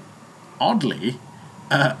 Oddly,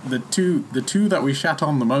 the two that we shat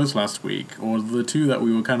on the most last week, or the two that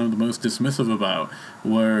we were kind of the most dismissive about,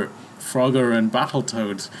 were Frogger and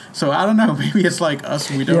Battletoads. So I don't know, maybe it's like us,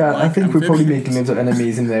 we don't like I think amphibians. we're probably making little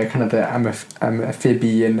enemies in there, kind of the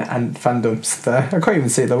amphibian and fandoms there. I can't even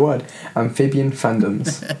say the word. Amphibian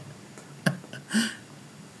fandoms.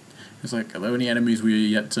 It's like the only enemies we are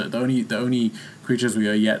yet to, the only creatures we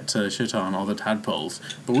are yet to shit on are the tadpoles.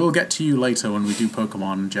 But we'll get to you later when we do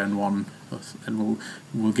Pokemon Gen 1, and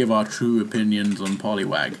we'll give our true opinions on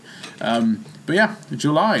Poliwag. But yeah,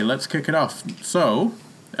 July, let's kick it off. So,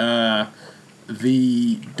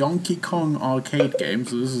 the Donkey Kong arcade game,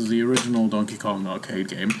 so this is the original Donkey Kong arcade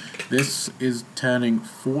game, this is turning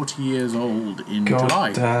 40 years old in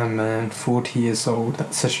July. God damn, man, 40 years old.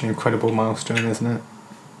 That's such an incredible milestone, isn't it?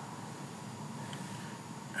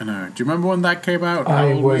 I know. Do you remember when that came out?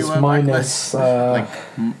 I was minus...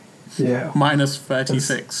 minus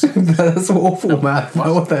 36. That's awful, man.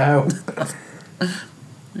 What the hell?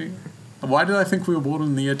 Why did I think we were born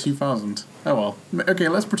in the year 2000? Oh well. Okay,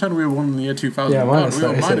 let's pretend we were born in the year 2000. Yeah, minus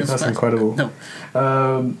 36. That's incredible. No.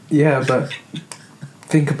 But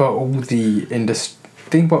think about all the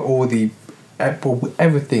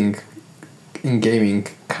everything in gaming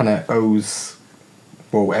kind of owes,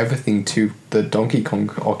 well, everything to the Donkey Kong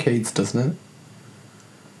arcades, doesn't it?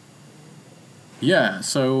 Yeah,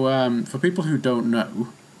 so for people who don't know,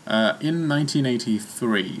 in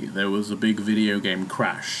 1983 there was a big video game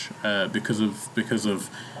crash because of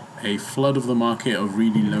a flood of the market of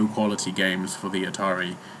really low quality games for the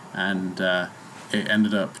Atari, and it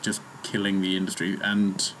ended up just killing the industry.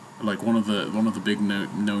 And like one of the big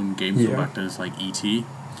known games from back then is like E.T.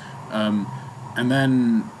 And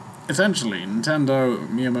then essentially Nintendo,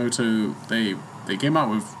 Miyamoto, they came out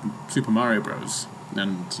with Super Mario Bros.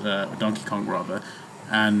 And Donkey Kong rather,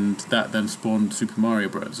 and that then spawned Super Mario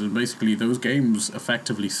Bros. And basically those games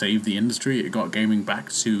effectively saved the industry. It got gaming back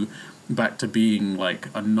to being like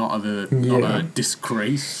not a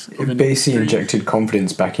disgrace. It basically injected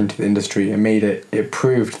confidence back into the industry and made it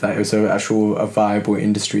proved that it was a viable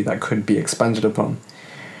industry that could be expanded upon.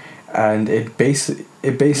 And it basically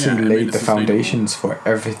laid the foundations for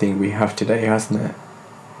everything we have today, hasn't it?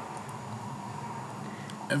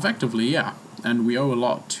 Effectively, yeah. And we owe a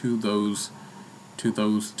lot to those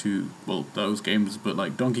games, but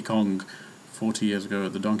like Donkey Kong 40 years ago,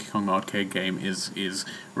 the Donkey Kong arcade game is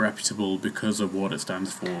reputable because of what it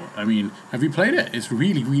stands for. I mean, have you played it? It's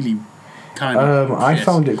really, really kind of... I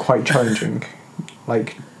found it quite challenging.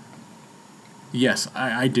 Yes,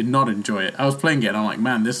 I did not enjoy it. I was playing it and I'm like,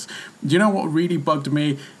 man, this... Do you know what really bugged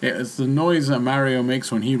me? It's the noise that Mario makes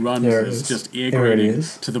when he runs. It's just ear-grating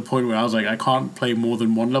to the point where I was like, I can't play more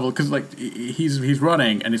than one level, because like he's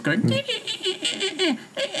running and it's going...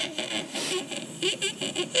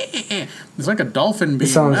 It's like a dolphin being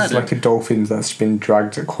murdered. It sounds like a dolphin that's been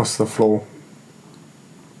dragged across the floor.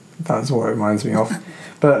 That's what it reminds me of.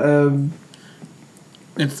 But...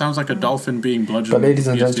 It sounds like a dolphin being bludgeoned. But ladies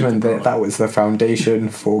and gentlemen, that was the foundation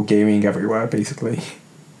for gaming everywhere, basically.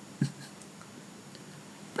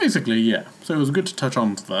 Basically, yeah. So it was good to touch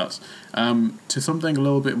on to that. To something a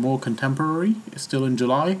little bit more contemporary, it's still in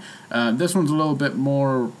July. This one's a little bit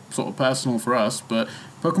more sort of personal for us, but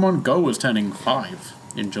Pokemon Go was turning 5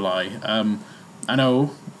 in July. I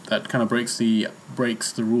know that kind of breaks the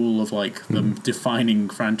rule of like the defining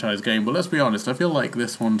franchise game, but let's be honest, I feel like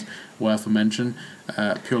this one's worth a mention,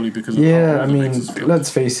 purely because of how Yeah, I old it mean, makes us feel. let's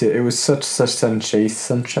face it, it was such a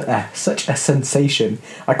sensation.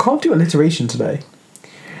 I can't do alliteration today.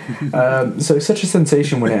 So such a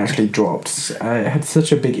sensation when it actually dropped. It had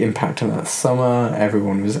such a big impact on that summer.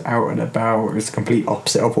 Everyone was out and about. It was the complete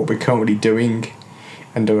opposite of what we're currently doing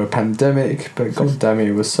under a pandemic. But god damn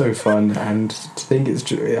it was so fun. And to think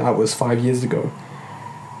that was 5 years ago.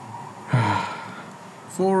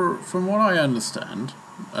 From what I understand,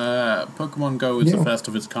 Pokemon Go is the Yeah. first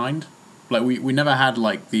of its kind. Like we never had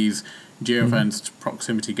like these geofenced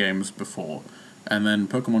proximity games before, and then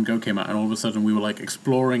Pokemon Go came out, and all of a sudden we were like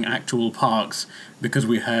exploring actual parks because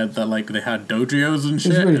we heard that like they had dojos and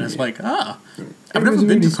shit, really- and it's like I've It never was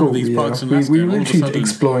been to really some of cool, these parks in We Leicester, were and all of a literally sudden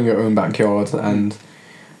exploring our own backyard and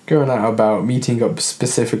going out about, meeting up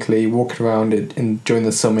specifically, walking around it during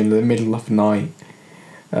the summer in the middle of the night.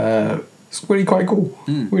 It's really quite cool.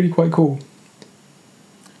 Really quite cool.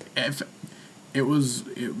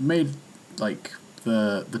 it made like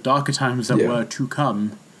the darker times that Yeah. were to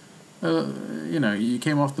come. You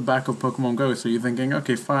came off the back of Pokemon Go, so you're thinking,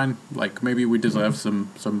 okay, fine, like maybe we deserve some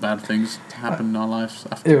bad things to happen in our lives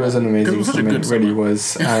after It was an that. 'Cause amazing was such a summer, good it really summer.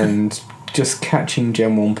 was. And just catching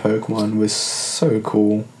Gen 1 Pokemon was so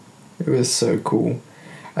cool. It was so cool.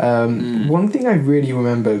 One thing I really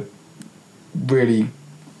remember,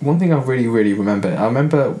 I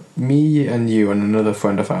remember me and you and another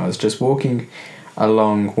friend of ours just walking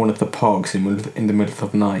along one of the parks in the middle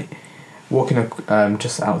of the night, walking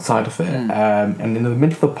just outside of it, and in the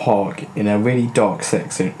middle of the park, in a really dark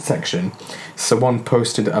section, someone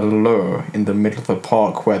posted a lure in the middle of the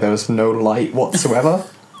park where there was no light whatsoever.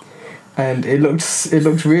 And it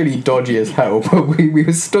looked really dodgy as hell, but we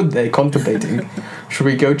were stood there contemplating, should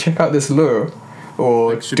we go check out this lure,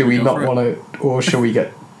 or Like, should do we we go not for it? want to, or should we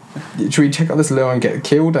check out this lure and get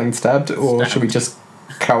killed and stabbed, or should we just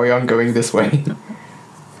carry on going this way?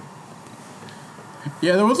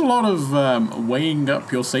 Yeah, there was a lot of weighing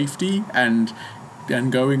up your safety and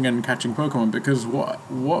going and catching Pokemon, because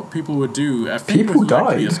what people would do, I think People this was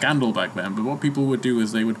actually a died. scandal back then, but what people would do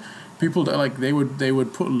is they would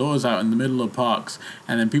put lures out in the middle of parks,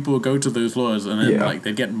 and then people would go to those lures, and then Yeah. like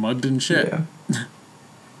they'd get mugged and shit. Yeah.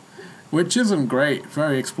 Which isn't great,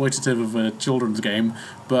 very exploitative of a children's game,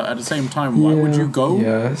 but at the same time, why would you go?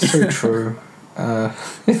 Yeah, it's so true.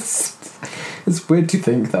 It's weird to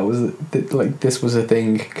think this was a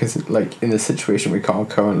thing, because like in the situation we are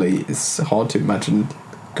currently, it's hard to imagine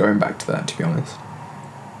going back to that, to be honest.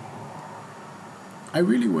 I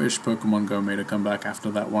really wish Pokemon Go made a comeback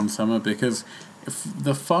after that one summer, because if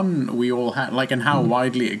the fun we all had, like, and how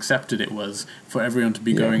widely accepted it was for everyone to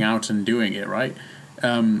be Yeah. going out and doing it, right?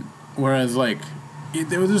 Whereas, like,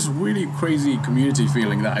 there was this really crazy community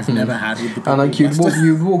feeling that I've never had with the people. And like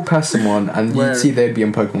you'd walk past someone and Where- you'd see they'd be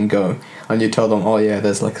on Pokemon Go, and you'd tell them, oh yeah,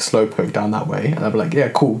 there's like a Slowpoke down that way, and I'd be like, yeah,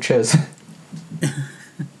 cool, cheers.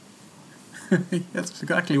 That's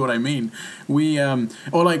exactly what I mean. We,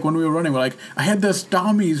 or like when we were running, we're like, I had the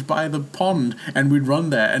Starmies by the pond, and we'd run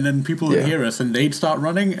there, and then people would Yeah. hear us, and they'd start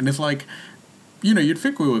running, and it's like, you'd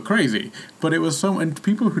think we were crazy, but it was and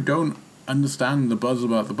people who don't understand the buzz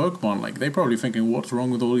about the Pokemon, like, they're probably thinking, what's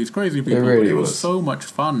wrong with all these crazy people? really But it was was. so much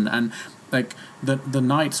fun, and like the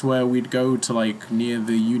nights where we'd go to like near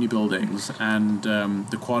the uni buildings and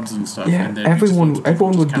the quads and stuff. Yeah, and there'd be just loads of people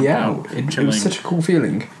everyone just would be camping out. It chilling. was such a cool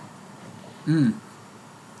feeling.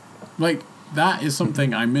 Like, that is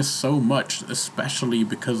something I miss so much, especially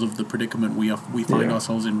because of the predicament we find Yeah.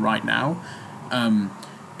 ourselves in right now.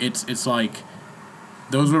 It's like,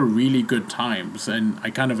 those were really good times, and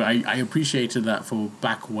I appreciated that for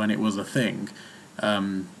back when it was a thing.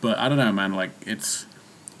 But I don't know, man. Like, it's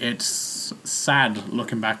sad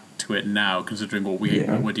looking back to it now, considering what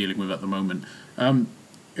we're dealing with at the moment.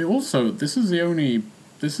 This is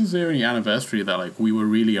the only anniversary that like we were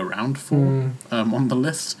really around for on the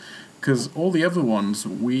list, because all the other ones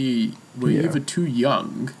we were either too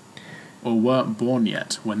young or weren't born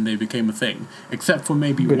yet when they became a thing, except for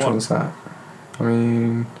maybe Which one. one's that? I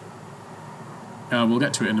mean, We'll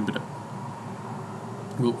get to it in a bit.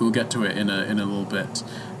 We'll get to it in a little bit.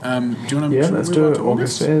 Do you want to? yeah, let's do it.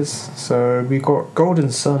 August it is. So we got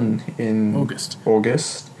Golden Sun in August,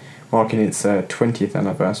 marking its 20th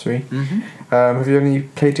anniversary. Mm-hmm. Have you only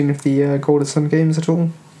played any of the Golden Sun games at all?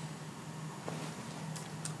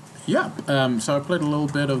 Yeah, so I played a little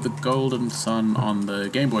bit of the Golden Sun on the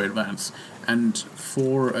Game Boy Advance, and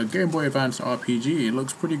for a Game Boy Advance RPG, it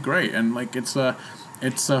looks pretty great, and like it's a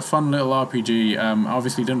fun little RPG. I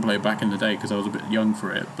obviously didn't play it back in the day because I was a bit young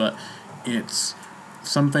for it, but it's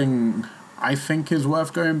something I think is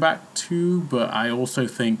worth going back to. But I also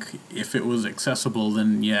think if it was accessible,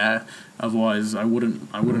 then yeah. Otherwise, I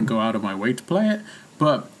wouldn't go out of my way to play it.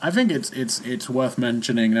 But I think it's worth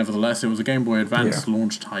mentioning. Nevertheless, it was a Game Boy Advance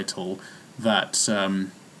launch title that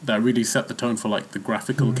that really set the tone for like the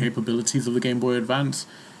graphical capabilities of the Game Boy Advance.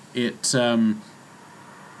 It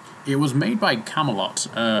was made by Camelot,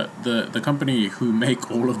 the company who make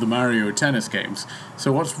all of the Mario Tennis games.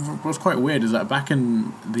 So what's quite weird is that back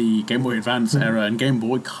in the Game Boy Advance era and Game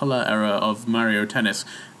Boy Color era of Mario Tennis,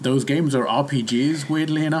 those games are RPGs,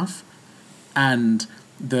 weirdly enough, and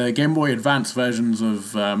the Game Boy Advance versions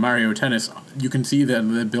of Mario Tennis, you can see that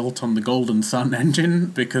they're built on the Golden Sun engine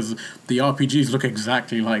because the RPGs look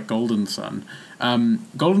exactly like Golden Sun.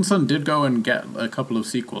 Golden Sun did go and get a couple of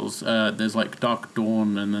sequels. There's like Dark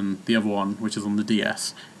Dawn and then the other one, which is on the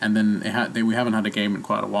DS. And then we haven't had a game in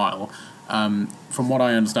quite a while. From what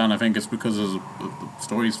I understand, I think it's because the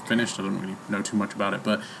story's finished. I don't really know too much about it,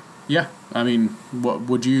 but yeah, I mean, what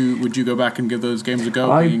would you go back and give those games a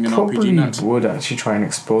go? Being an RPG nut? I would actually try and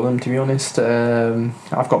explore them. To be honest,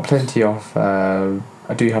 I've got plenty of. I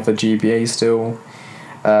do have the GBA still.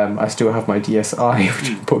 I still have my DSi,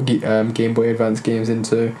 which I put Game Boy Advance games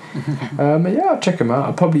into. Yeah, I'll check them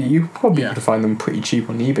out. You probably could find them pretty cheap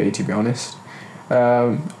on eBay. To be honest,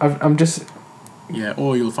 I'm just. Yeah,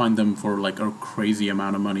 or you'll find them for like a crazy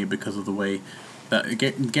amount of money because of the way that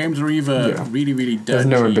games are either really, really dead there's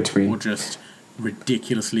no in cheap between, or just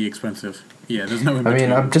ridiculously expensive. Yeah, there's no in between. I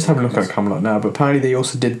mean, I'm just having a look at Camelot now, but apparently they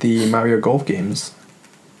also did the Mario Golf games.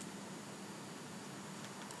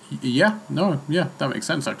 Yeah, that makes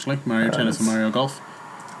sense actually. Mario Tennis and Mario Golf.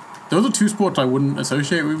 Those are two sports I wouldn't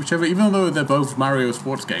associate with each other, even though they're both Mario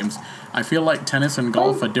sports games. I feel like tennis and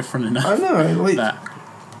golf are different enough. I know, like that.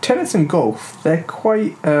 Tennis and golf, they're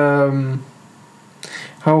quite.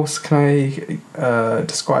 How else can I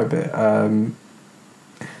describe it?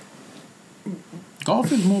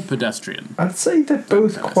 Golf is more pedestrian. I'd say they're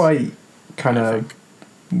both quite kind of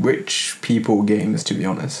rich people games, to be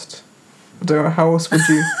honest. I don't know, how else would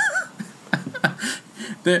you...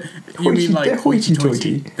 You mean like they're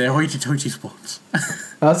hoity-toity. They're hoity-toity sports.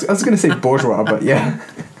 I was going to say bourgeois, but yeah.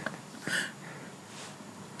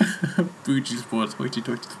 Bougie sports,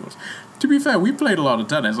 hoity-toity sports. To be fair, we played a lot of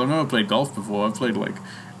tennis. I've never played golf before. I've played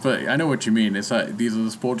but I know what you mean. It's like these are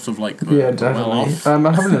the sports of like yeah, definitely. I'm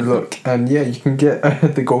having a look, and yeah, you can get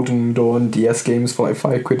the Golden Dawn DS games for like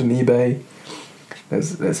 £5 on eBay.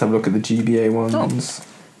 Let's have a look at the GBA ones.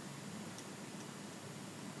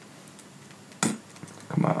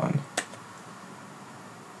 Come on.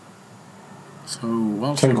 So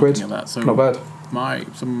whilst £10, looking at that, so not bad.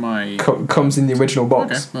 Comes in the original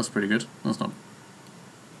box. Okay, that's pretty good. That's not.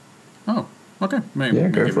 Oh, okay. Maybe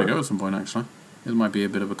give it a go at some point. Actually, it might be a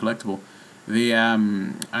bit of a collectible. The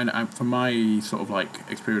and from my sort of like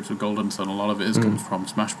experience with Golden Sun, a lot of it comes from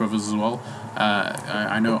Smash Brothers as well.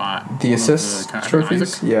 I know the assist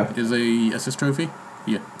trophies. Isaac is a assist trophy.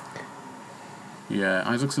 Yeah,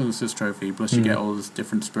 Isaac's an assist trophy. Plus, you get all these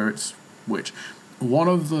different spirits. Which one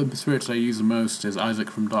of the spirits I use the most is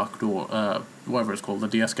Isaac from Dark Dawn, whatever it's called, the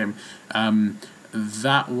DS game.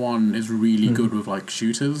 That one is really good with like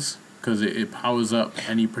shooters, because it powers up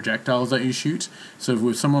any projectiles that you shoot. So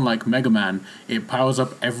with someone like Mega Man, it powers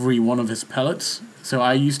up every one of his pellets. So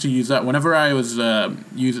I used to use that whenever I was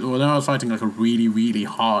when I was fighting like a really, really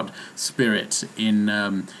hard spirit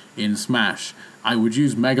in Smash. I would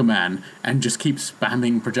use Mega Man and just keep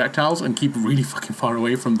spamming projectiles and keep really fucking far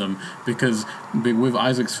away from them, because with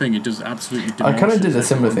Isaac's thing, it just absolutely demolishes. I kind of did a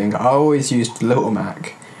similar thing. I always used Little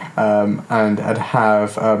Mac, and I'd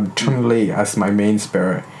have Chun-Li as my main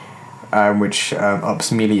spirit, which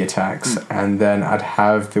ups melee attacks, and then I'd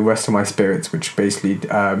have the rest of my spirits, which basically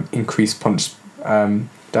increase punch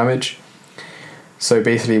damage. So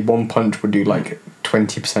basically, one punch would do like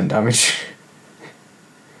 20% damage.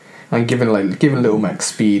 And given Little Mac's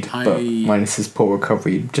speed, but minus his poor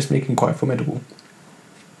recovery, just make him quite formidable.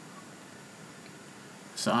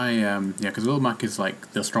 So because Little Mac is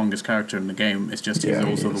like the strongest character in the game. It's just he's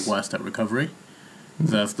also the worst at recovery.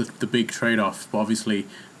 That's the big trade-off. But obviously,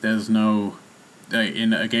 there's no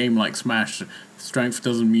in a game like Smash, strength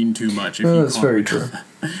doesn't mean too much if you that's can't very recover.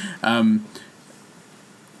 true.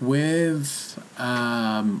 When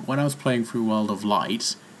I was playing through World of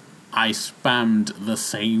Light, I spammed the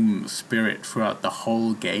same spirit throughout the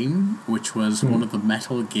whole game, which was one of the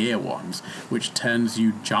Metal Gear ones, which turns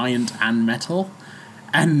you giant and metal.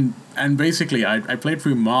 And basically, I played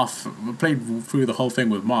through the whole thing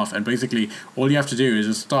with Marth, and basically all you have to do is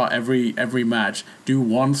just start every match, do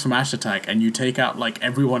one smash attack, and you take out like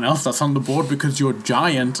everyone else that's on the board because you're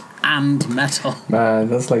giant and metal. Man,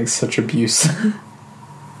 that's like such abuse.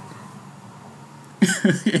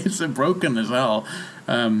 It's broken as hell.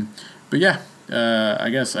 But yeah, I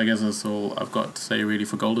guess that's all I've got to say really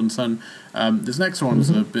for Golden Sun. This next one's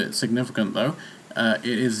a bit significant though. It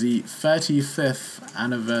is the 35th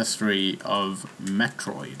anniversary of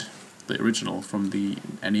Metroid, the original from the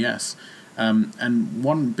NES. And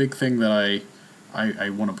one big thing that I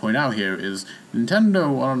want to point out here is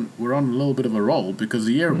Nintendo were on a little bit of a roll, because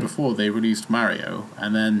the year before they released Mario,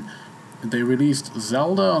 and then they released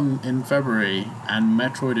Zelda in February and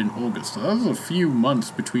Metroid in August. So that was a few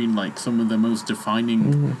months between like some of the most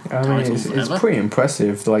defining titles it's ever. pretty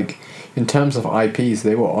impressive. Like in terms of IPs,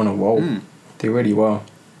 they were on a roll. They really were.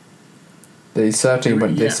 They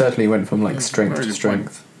certainly went from like strength to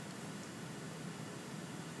strength.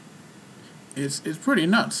 It's pretty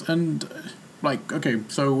nuts. And like, okay,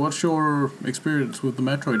 so what's your experience with the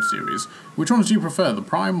Metroid series? Which ones do you prefer, the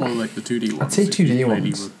Prime or like the 2D ones? I'd say 2D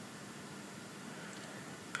ones.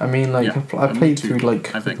 I mean, like, Yeah, I played too, through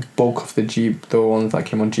like I think. the bulk of the ones that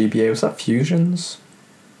came on GBA. Was that Fusions?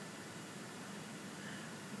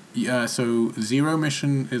 Yeah, so Zero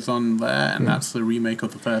Mission is on there, and that's the remake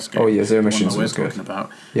of the first game. Oh yeah, Zero the one Mission that we're was good. talking about.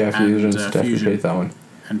 Yeah, And, Fusions definitely Fusion. played that one.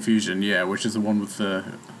 And Fusion, yeah, which is the one with the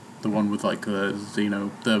one with like the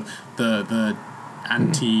the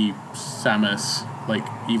anti-Samus like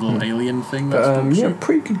evil alien thing. That's Yeah,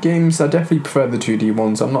 pretty good games. I definitely prefer the 2D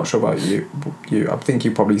ones. I'm not sure about you. I think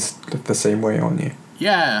you probably look the same way, aren't you?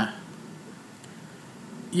 Yeah.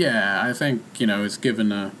 Yeah, I think, it's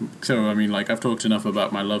given a... So, I mean, like, I've talked enough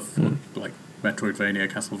about my love for, like, Metroidvania,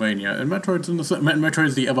 Castlevania, and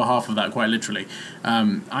Metroid's the other half of that, quite literally.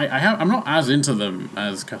 I'm not as into them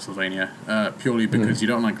as Castlevania, purely because you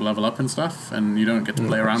don't, like, level up and stuff, and you don't get to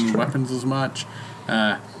play around with weapons as much.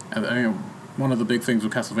 One of the big things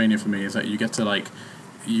with Castlevania for me is that you get to, like...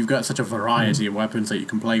 You've got such a variety of weapons that you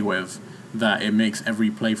can play with, that it makes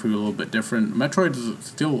every playthrough a little bit different. Metroid is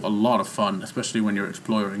still a lot of fun, especially when you're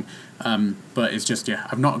exploring, but it's just,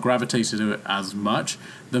 I've not gravitated to it as much.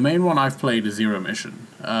 The main one I've played is Zero Mission,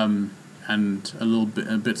 and a little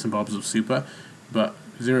bit bits and bobs of Super, but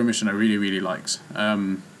Zero Mission I really, really liked.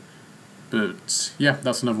 But yeah,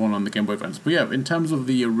 that's another one on the Game Boy Advance. But yeah, in terms of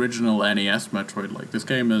the original NES Metroid, like, this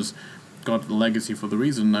game has got a legacy for the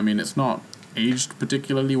reason. I mean, it's not aged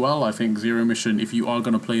particularly well. I think Zero Mission, if you are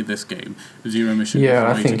going to play this game, Zero Mission is the way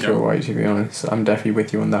I think to go. you're right, to be honest. I'm definitely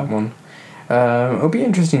with you on that one. It'll be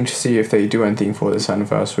interesting to see if they do anything for this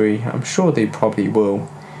anniversary. I'm sure they probably will.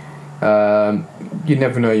 You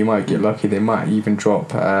never know, you might get lucky. They might even drop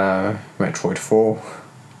Metroid 4.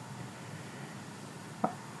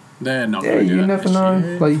 They're not Yeah, going to do you that never this know.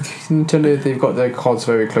 year. Like, Nintendo, they've got their cards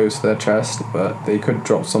very close to their chest, but they could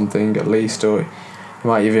drop something at least, or it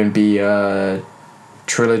might even be a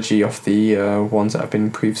trilogy of the ones that have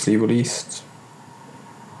been previously released.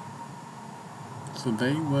 So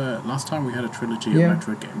they were... Last time we had a trilogy Yeah. of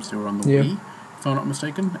Metroid games, they were on the Yeah. Wii, if I'm not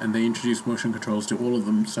mistaken, and they introduced motion controls to all of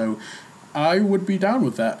them, so I would be down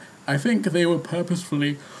with that. I think they were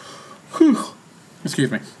purposefully...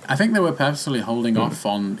 Excuse me. I think they were purposely holding off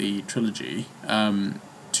on the trilogy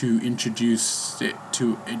to introduce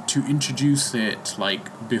it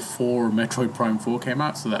like before Metroid Prime 4 came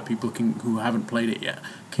out, so that people who haven't played it yet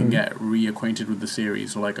can get reacquainted with the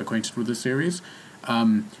series, or like acquainted with the series.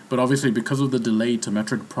 But obviously, because of the delay to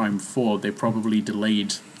Metroid Prime 4, they probably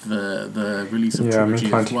delayed the release of Yeah, I'm trilogy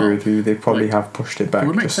inclined as to well. agree with you. They probably Like, have pushed it back it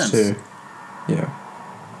would make just sense.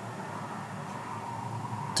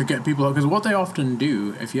 To get people out, because what they often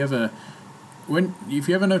do, if you ever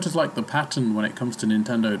notice like the pattern when it comes to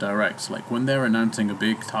Nintendo Directs, like when they're announcing a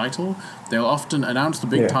big title, they'll often announce the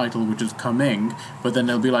big Yeah. title which is coming, but then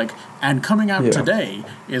they'll be like, and coming out Yeah. today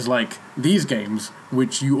is like these games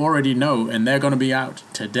which you already know, and they're going to be out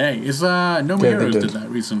today. Is No More Yeah, they Heroes did. did that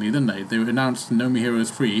recently, didn't they? They announced No More Heroes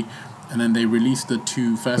 3, and then they released the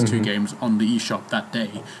first two games on the eShop that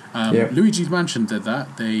day. Yeah. Luigi's Mansion did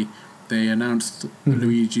that. They announced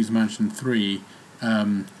Luigi's Mansion 3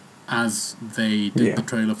 as they did the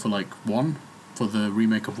trailer for for the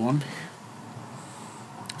remake of 1.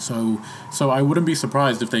 So I wouldn't be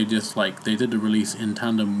surprised if they just they did the release in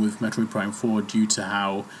tandem with Metroid Prime 4 due to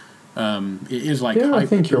how it is like. Yeah, I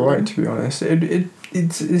think you're hyper-building. right, to be honest.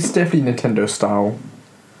 It's definitely Nintendo style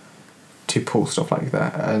to pull stuff like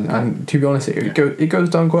that. And to be honest, it goes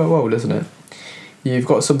down quite well, doesn't it? You've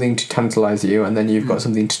got something to tantalise you, and then you've got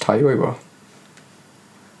something to tie you over.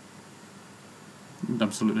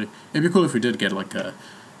 Absolutely. It'd be cool if we did get like a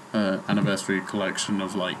anniversary collection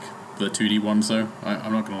of like the 2D ones though.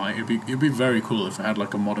 I'm not gonna lie, it'd be very cool if it had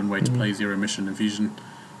like a modern way to play Zero Mission and Fusion.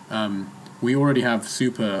 We already have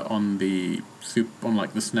Super on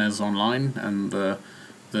like the SNES Online and the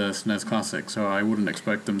SNES Classic, so I wouldn't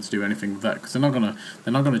expect them to do anything with that, because they're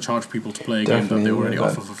not gonna charge people to play a game that they already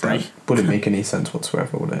offer for free. That wouldn't make any sense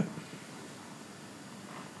whatsoever, would it?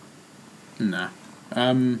 Nah.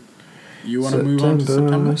 You want to move on to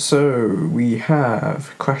September? So we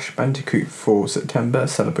have Crash Bandicoot for September,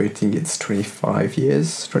 celebrating its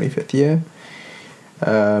 25th year.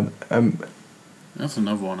 That's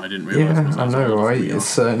another one I didn't realise. Yeah, I know, right?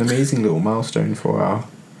 It's an amazing little milestone for our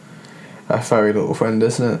furry little friend,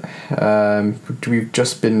 isn't it? We've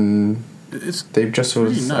just been... They've just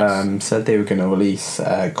nice. Said they were going to release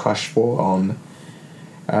Crash 4 on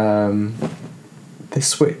the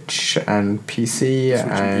Switch and PC,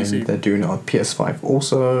 and they're doing it on PS5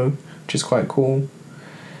 also, which is quite cool.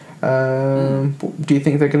 Do you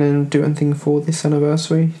think they're going to do anything for this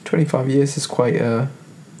anniversary? 25 years is quite a...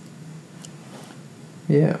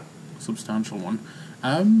 Yeah. substantial one.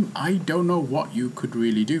 I don't know what you could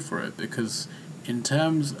really do for it, because in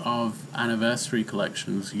terms of anniversary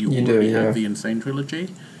collections, you already have the Insane Trilogy,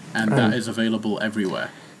 and that is available everywhere.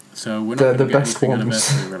 So we're not going to get anything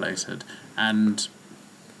anniversary related. And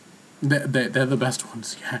they're the best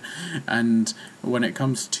ones, yeah. And when it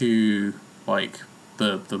comes to like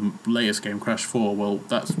the latest game, Crash 4, well,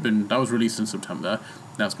 that was released in September.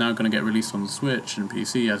 That's now going to get released on the Switch and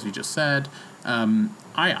PC, as you just said.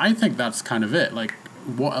 I think that's kind of it. Like,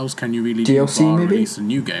 what else can you really DLC do bar maybe? Release a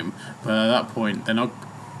new game? But at that point, they're not...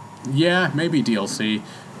 Yeah, maybe DLC.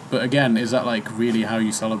 But again, is that like really how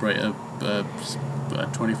you celebrate a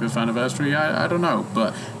 25th anniversary? I don't know.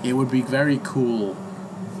 But it would be very cool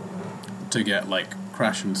to get like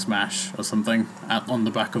Crash and Smash or something on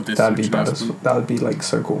the back of this. That'd be bad that would be like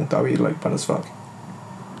so cool. That'd be like bad as fuck.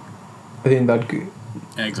 I think that'd go...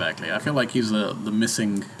 Exactly. I feel like he's the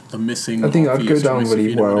missing. I think that'd go down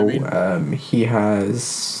really well. I mean? He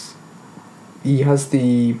has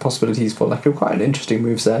the possibilities for like quite an interesting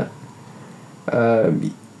moveset.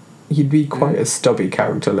 He'd be quite a stubby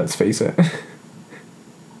character, let's face it.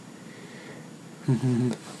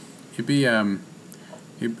 He'd be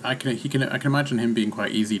I can imagine him being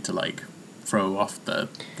quite easy to like throw off the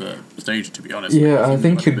stage, to be honest. Yeah, I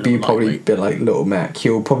think he'd be probably a bit like Little Mac.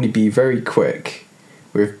 He'll probably be very quick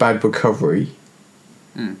with bad recovery.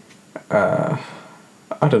 I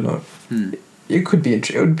don't know. It could be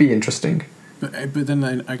it would be interesting. But then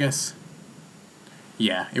I guess,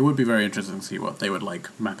 yeah, it would be very interesting to see what they would like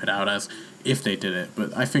map it out as if they did it.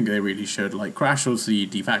 But I think they really should. Like, Crash was the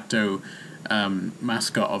de facto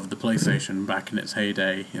mascot of the PlayStation back in its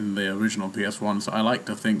heyday in the original PS1, so I like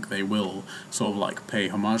to think they will sort of like pay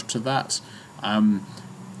homage to that.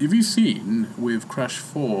 Have you seen with Crash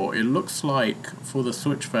 4, it looks like for the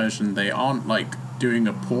Switch version they aren't like doing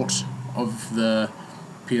a port of the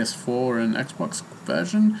PS4 and Xbox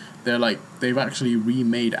version. They're like, they've actually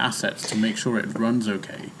remade assets to make sure it runs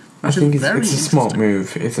okay. I think it's a smart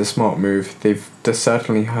move. It's a smart move. They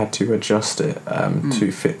certainly had to adjust it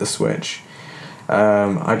to fit the Switch.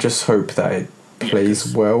 I just hope that it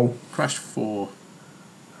plays well. Crash 4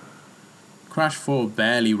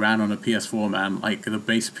 barely ran on a PS4, man. Like, the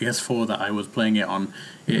base PS4 that I was playing it on,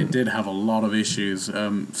 it did have a lot of issues.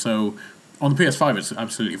 So on the PS5, it's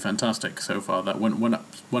absolutely fantastic so far. That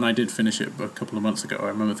when I did finish it a couple of months ago, I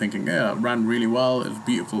remember thinking, yeah, it ran really well. It was a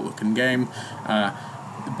beautiful looking game.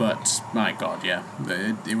 But my God, yeah,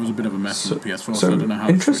 it was a bit of a mess on the PS4. So I don't know how.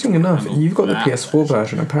 Interesting enough, you've got the PS4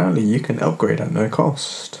 version. Apparently, you can upgrade at no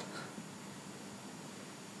cost.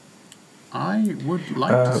 I would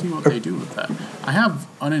like to see what they do with that. I have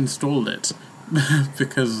uninstalled it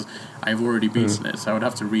because I've already beaten it, so I would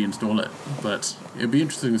have to reinstall it. But it'd be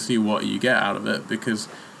interesting to see what you get out of it, because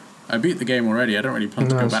I beat the game already. I don't really plan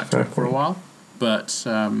to go back to it for a while. But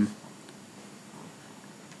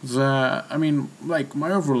I mean, like,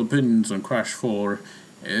 my overall opinions on Crash 4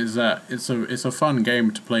 is that it's a fun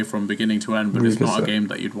game to play from beginning to end, but it's not a game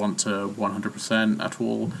that you'd want to 100% at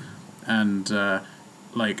all. And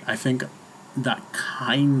like, I think that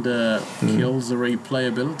kinda kills the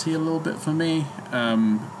replayability a little bit for me. I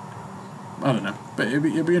don't know, but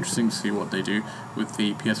it'd be interesting to see what they do with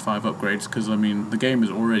the PS5 upgrades, because I mean, the game is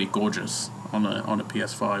already gorgeous on a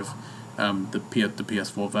PS5, the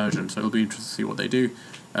PS4 version. So it'll be interesting to see what they do.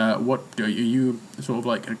 What are you sort of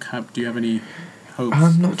like? Do you have any hopes.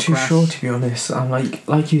 I'm not of too Crash. sure, to be honest. I'm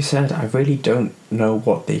like you said, I really don't know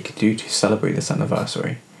what they could do to celebrate this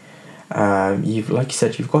anniversary. Like you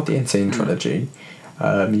said, you've got the Insane trilogy.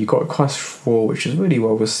 You've got Crash 4, which is really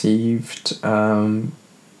well received.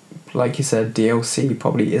 Like you said, DLC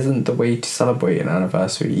probably isn't the way to celebrate an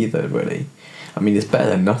anniversary either, really. I mean, it's better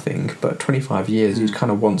than nothing, but 25 years, you'd kind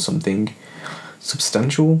of want something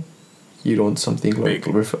substantial. You'd want something like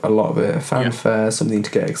Big. with a lot of it, fanfare, something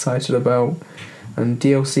to get excited about. And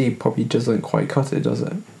DLC probably doesn't quite cut it, does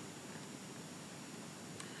it?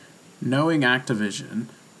 Knowing Activision,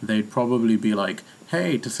 they'd probably be like,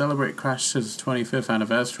 hey, to celebrate Crash's 25th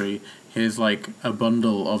anniversary, here's like a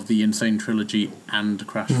bundle of the Insane Trilogy and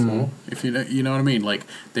Crash 4. If you know what I mean? Like,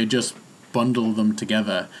 they just bundle them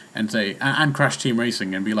together and say, and Crash Team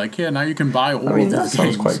Racing, and be like, here, now you can buy all I mean, of that these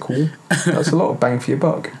sounds games. quite cool. That's a lot of bang for your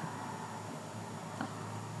buck.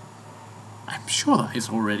 I'm sure that is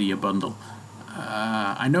already a bundle.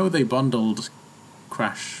 I know they bundled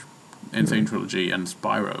Crash Insane Trilogy and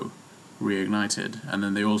Spyro Reignited, and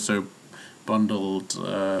then they also bundled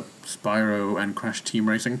Spyro and Crash Team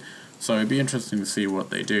Racing, so it'd be interesting to see what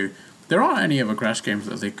they do. There aren't any other Crash games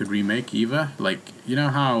that they could remake either. Like, you know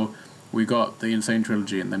how we got the Insane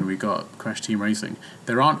Trilogy and then we got Crash Team Racing?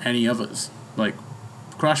 There aren't any others. Like,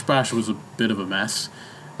 Crash Bash was a bit of a mess,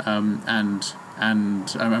 and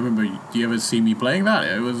I remember, do you ever see me playing that?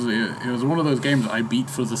 It was one of those games I beat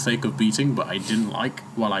for the sake of beating, but I didn't like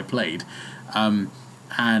while I played. And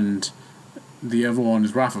the other one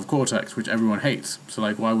is Wrath of Cortex, which everyone hates. So,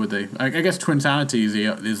 like, why would they? I guess Twinsanity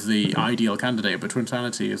is the ideal candidate, but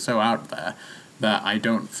Twinsanity is so out there that I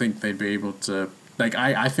don't think they'd be able to. Like,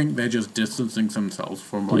 I think they're just distancing themselves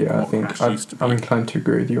from like Yeah, I what think Crash used to be. I'm inclined to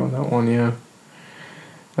agree with you on that one, yeah.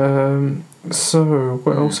 So,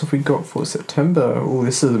 what else have we got for September? Oh,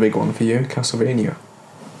 this is a big one for you, Castlevania.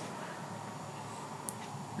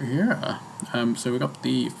 Yeah. So we got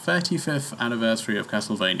the 35th anniversary of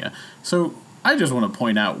Castlevania. So I just want to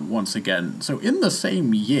point out once again, so in the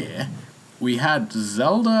same year, we had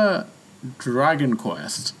Zelda, Dragon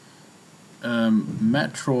Quest,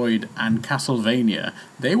 Metroid, and Castlevania.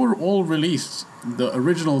 They were all released. The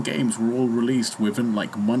original games were all released within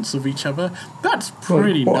like months of each other. That's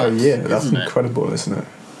pretty What a nuts. year, that's isn't it? incredible, isn't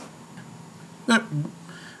it?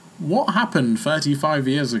 What happened 35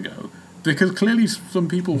 years ago? Because clearly some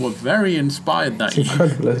people were very inspired that It's year.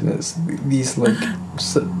 incredible, isn't it?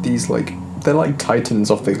 These they're like titans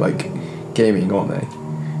of the like gaming, aren't they?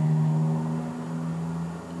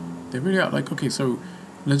 They really are. Like, okay, so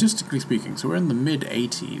logistically speaking, so we're in the mid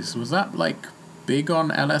 80s. Was that like big on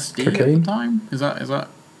LSD at Cocaine? the time? Is that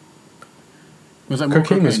was that more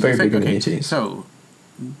Cocaine was Do you very think? big in the Okay, 80s.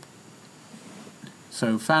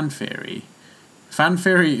 So fan theory. Fan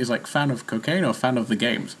theory is like fan of cocaine or fan of the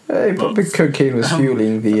games? Hey, but Both. cocaine was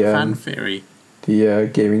fueling Fan the theory.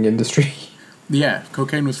 gaming industry. Yeah,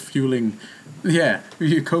 cocaine was fueling. Yeah,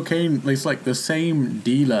 cocaine is like the same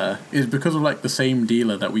dealer. Is because of like the same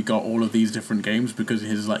dealer that we got all of these different games, because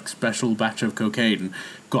his like special batch of cocaine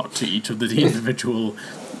got to each of the individual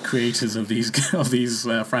creators of these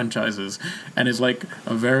franchises, and it's like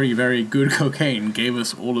a very, very good cocaine gave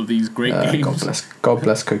us all of these great games. God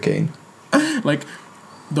bless cocaine. Like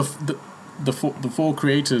the four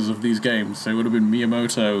creators of these games, so it would have been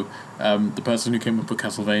Miyamoto, the person who came up with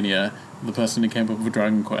Castlevania, the person who came up with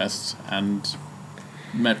Dragon Quest, and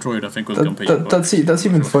Metroid, I think, was Gunpei Yokoi. That's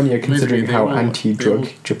even funnier considering Basically, how they all- anti-drug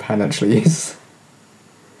Japan actually is.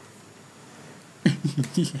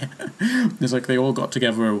 Yeah, it's like they all got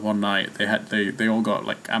together one night. They all got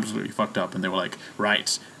like absolutely fucked up, and they were like,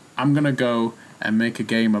 right, I'm gonna go and make a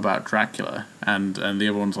game about Dracula, and the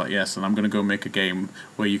other one's like, yes, and I'm gonna go make a game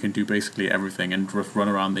where you can do basically everything and run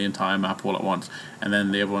around the entire map all at once. And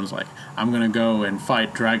then the other one's like, I'm gonna go and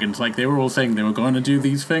fight dragons. Like, they were all saying they were going to do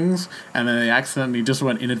these things, and then they accidentally just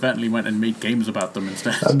inadvertently went and made games about them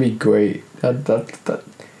instead. That'd be great. That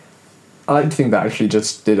I like to think that actually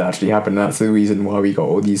just did actually happen. That's the reason why we got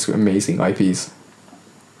all these amazing IPs.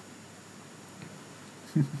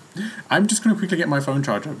 I'm just going to quickly get my phone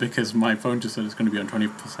charger, because my phone just said it's going to be on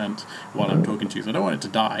 20% while I'm talking to you, so I don't want it to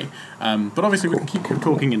die. But obviously we can keep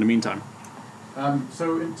talking in the meantime.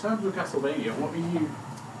 So in terms of Castlevania, what were you...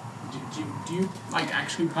 Do you like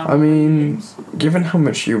actually plan I on mean, games? given how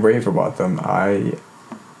much you rave about them, I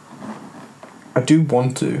do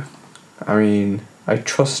want to. I mean, I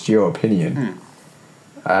trust your opinion.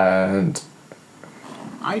 And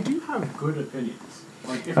I do have good opinions.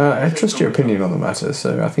 Like, if I trust your opinion on the matter,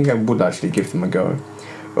 so I think I would actually give them a go.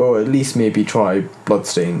 Or at least maybe try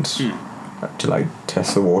Bloodstained to like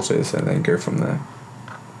test the waters and then go from there.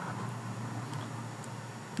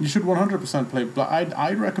 You should 100% play Blood.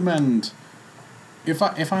 I'd recommend, if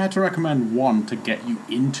I had to recommend one to get you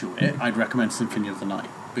into it, I'd recommend Symphony of the Night,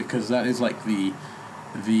 because that is like the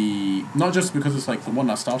not just because it's like the one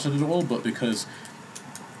that started it all, but because,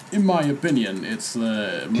 in my opinion, it's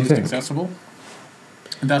the most accessible.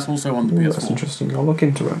 And that's also on the PS4. That's interesting. I'll look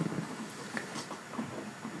into it.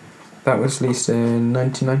 That was released in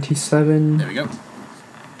 1997. There we go.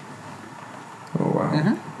 Oh wow.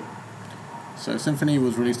 Mm-hmm. So Symphony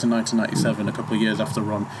was released in 1997, a couple of years after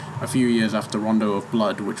a few years after Rondo of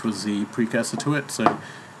Blood, which was the precursor to it. So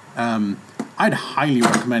I'd highly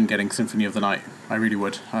recommend getting Symphony of the Night. I really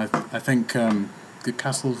would. I think the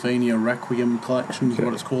Castlevania Requiem collection is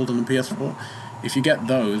what it's called on the PS4. If you get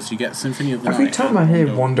those, you get Symphony of the Night. Every time I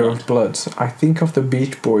hear Wonder of Blood, I think of the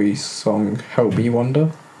Beach Boys song "Help Me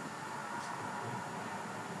Wonder."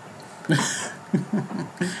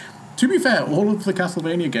 To be fair, all of the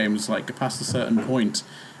Castlevania games, like past a certain point,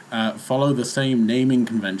 follow the same naming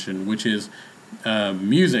convention, which is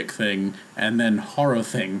music thing and then horror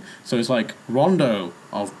thing. So it's like Rondo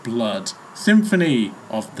of Blood, Symphony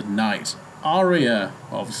of the Night, Aria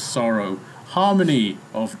of Sorrow, Harmony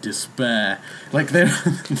of Despair. Like they know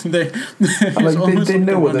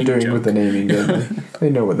what they're doing with the naming, don't they? They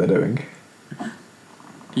know what they're doing.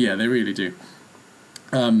 Yeah, they really do.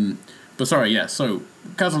 But sorry, yeah, so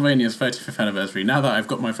Castlevania's 35th anniversary. Now that I've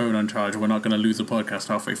got my phone on charge, we're not going to lose the podcast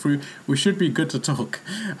halfway through. We should be good to talk.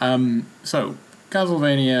 So,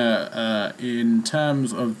 Castlevania, in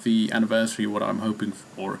terms of the anniversary, what I'm hoping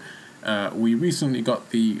for, we recently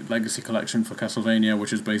got the Legacy Collection for Castlevania,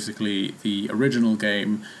 which is basically the original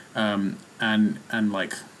game, and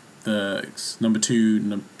like the number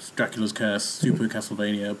 2, Dracula's Curse, Super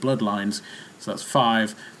Castlevania, Bloodlines, so that's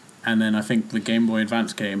 5. And then I think the Game Boy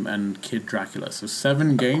Advance game and Kid Dracula. So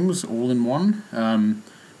 7 games all in one,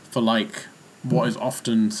 for like what is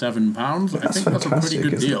often £7. I think that's a pretty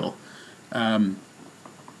good deal. That's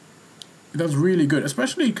really good,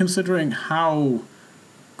 especially considering how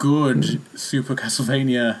good Super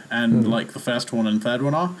Castlevania and like the first one and third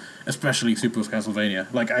one are. Especially Super Castlevania.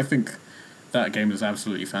 Like, I think that game is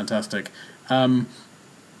absolutely fantastic. I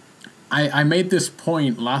made this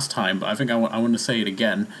point last time, but I think I want to say it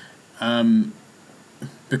again.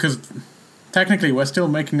 Because technically we're still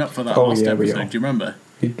making up for that last episode. Do you remember?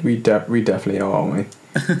 We definitely are, aren't we?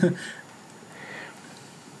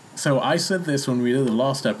 So I said this when we did the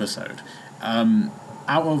last episode.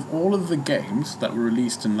 Out of all of the games that were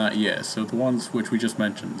released in that year, so the ones which we just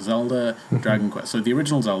mentioned, Zelda, Dragon Quest, so the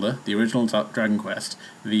original Zelda, the original Dragon Quest,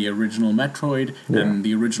 the original Metroid, and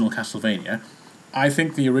the original Castlevania, I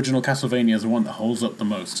think the original Castlevania is the one that holds up the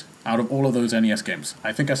most out of all of those NES games.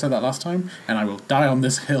 I think I said that last time, and I will die on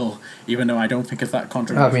this hill, even though I don't think it's that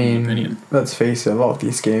controversial opinion. Let's face it, a lot of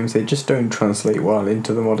these games, they just don't translate well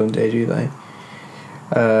into the modern day, do they?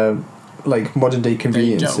 Like, modern day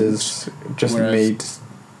conveniences just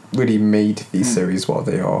really made these series what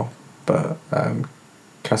they are, but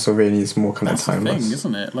Castlevania is more kind of timeless. That's the thing,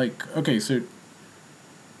 isn't it? Like, okay, so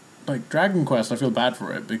like Dragon Quest, I feel bad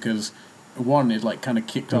for it because one, it like kind of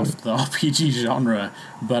kicked off the RPG genre,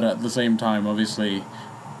 but at the same time, obviously,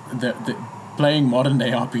 the playing modern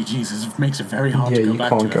day RPGs makes it very hard to go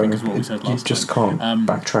back to. I think is what we said last time. You just can't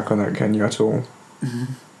backtrack on that, can you, at all?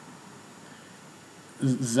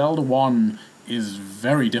 Zelda 1 is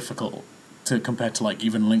very difficult to compare to like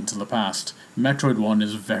even Link to the Past. Metroid 1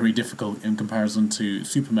 is very difficult in comparison to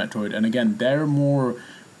Super Metroid, and again, they're more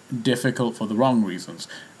difficult for the wrong reasons.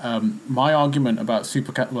 My argument about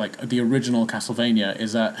like the original Castlevania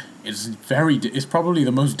is that it's probably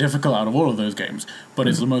the most difficult out of all of those games, but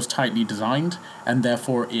it's the most tightly designed, and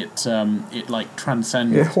therefore it like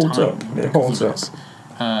transcends time. It holds up.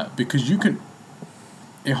 Because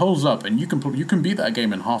it holds up, and you can beat that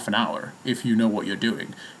game in half an hour if you know what you're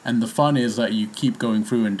doing. And the fun is that you keep going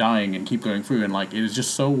through and dying and keep going through, and like it is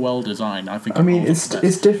just so well designed. I think. I mean, it's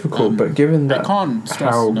difficult, but given that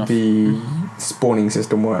how the spawning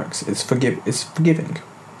system works, it's forgiving.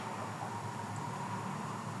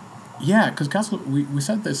 Yeah, because we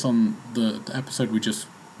said this on the episode we just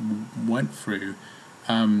went through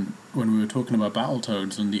when we were talking about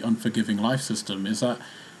Battletoads and the unforgiving life system. Is that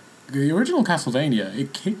the original Castlevania,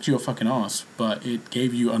 it kicked your fucking ass, but it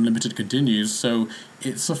gave you unlimited continues, so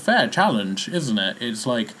it's a fair challenge, isn't it? It's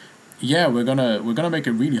like, yeah, we're gonna make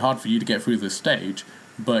it really hard for you to get through this stage,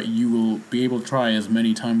 but you will be able to try as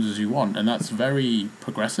many times as you want, and that's very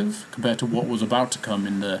progressive compared to what was about to come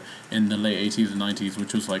in the late 80s and 90s,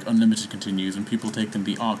 which was like unlimited continues, and people taking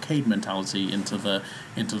the arcade mentality into the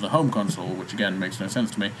home console, which again makes no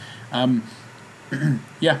sense to me.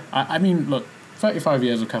 Yeah, I mean, look, 35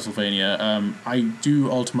 years of Castlevania. I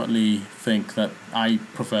do ultimately think that I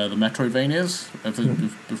prefer the Metroidvanias. I've said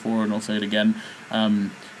before, and I'll say it again.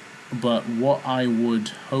 But what I would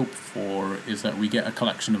hope for is that we get a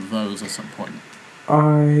collection of those at some point.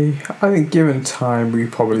 I think given time, we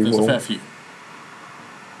probably There's will. a fair few.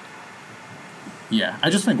 Yeah, I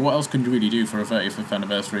just think what else can you really do for a 35th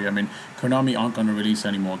anniversary? I mean, Konami aren't going to release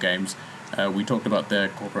any more games. We talked about their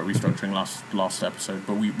corporate restructuring last episode,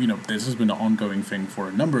 but this has been an ongoing thing for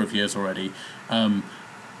a number of years already.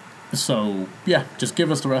 So yeah, just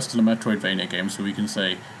give us the rest of the Metroidvania games so we can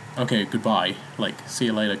say, okay, goodbye. Like, see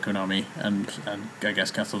you later, Konami, and I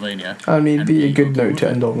guess Castlevania. I mean, it'd be a good okay note to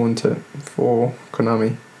end on, wouldn't it, for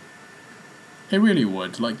Konami? It really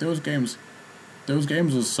would. Like, those games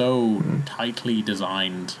are so tightly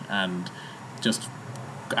designed and just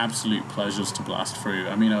absolute pleasures to blast through.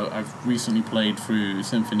 I mean, I've recently played through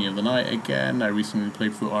Symphony of the Night again. I recently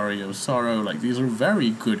played through Aria of Sorrow. Like, these are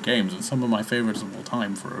very good games and some of my favorites of all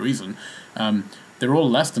time for a reason. They're all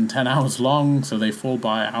less than 10 hours long, so they fall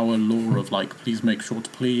by our law of, like, please make sure to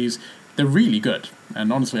please. They're really good,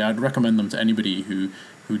 and honestly, I'd recommend them to anybody who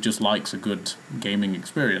just likes a good gaming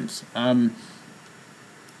experience.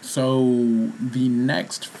 So the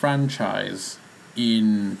next franchise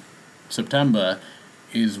in September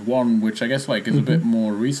is one which I guess is a bit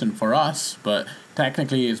more recent for us, but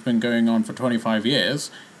technically it's been going on for 25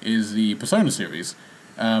 years, is the Persona series.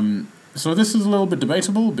 So this is a little bit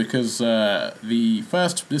debatable because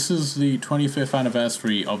this is the 25th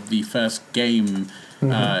anniversary of the first game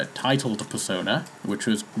titled Persona, which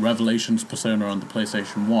was Revelations Persona on the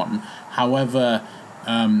PlayStation 1. However,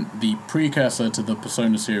 the precursor to the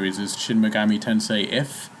Persona series is Shin Megami Tensei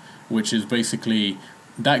If, which is basically,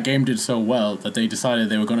 that game did so well that they decided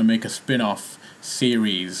they were going to make a spin-off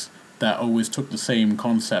series that always took the same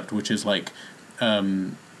concept, which is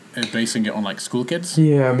basing it on school kids.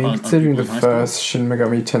 Yeah, I mean, considering the people in high first Shin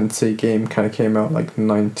Megami Tensei game kind of came out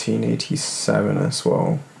 1987 as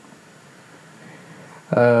well.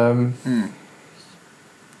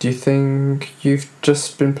 Do you think you've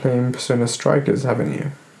just been playing Persona Strikers, haven't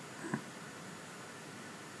you?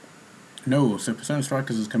 No, so Persona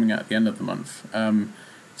Strikers is coming out at the end of the month.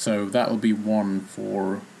 So that'll be one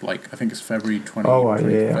for, I think it's February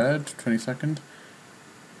 23rd, 22nd.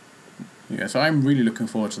 Yeah, so I'm really looking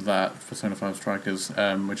forward to that, Persona 5 Strikers,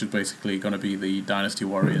 which is basically going to be the Dynasty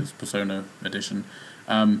Warriors Persona edition.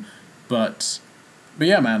 But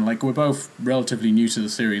yeah, man, we're both relatively new to the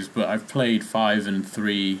series, but I've played 5 and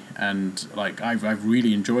 3, and I've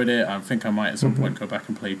really enjoyed it. I think I might at some point go back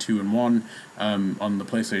and play 2 and 1 on the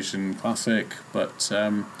PlayStation Classic. But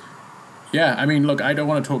yeah, I mean, look, I don't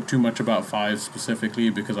want to talk too much about 5 specifically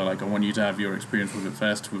because I want you to have your experience with it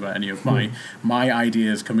first without any of my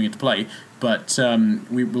ideas coming into play. But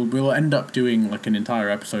we'll end up doing an entire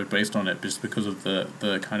episode based on it just because of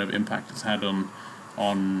the kind of impact it's had on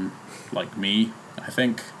me, I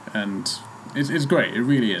think, and it's great. It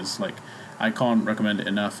really is. I can't recommend it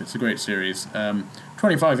enough. It's a great series.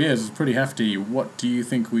 25 years is pretty hefty. What do you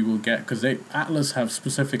think we will get? Because Atlas have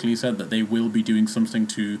specifically said that they will be doing something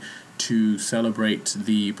to celebrate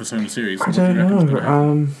the Persona series. I don't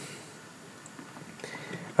know.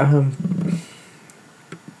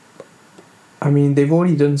 I mean, they've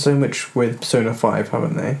already done so much with Persona 5,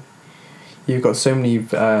 haven't they? You've got so many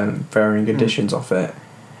varying editions of it.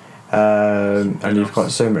 And you've got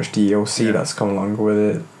so much DLC that's come along with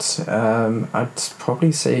it. I'd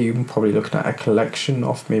probably say you're probably looking at a collection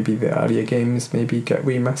of maybe the earlier games, maybe get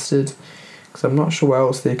remastered, because I'm not sure what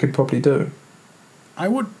else they could probably do. I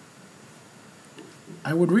would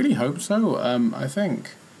really hope so. I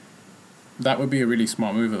think that would be a really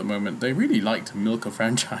smart move at the moment. They really like to milk a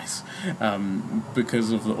franchise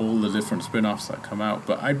because of all the different spin-offs that come out.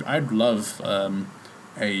 But I'd love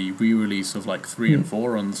a re-release of 3 and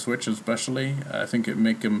 4 on the Switch especially. I think it'd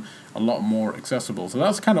make them a lot more accessible. So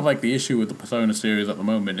that's kind of the issue with the Persona series at the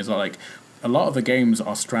moment, is that a lot of the games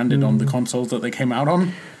are stranded on the consoles that they came out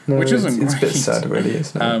on, which isn't great. It's a bit sad, really,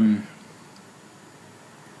 isn't it?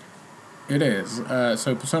 It is.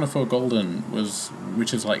 So Persona 4 Golden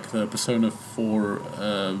which is the Persona 4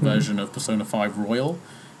 version of Persona 5 Royal,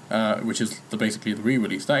 which is basically the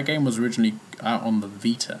re-release. That game was originally out on the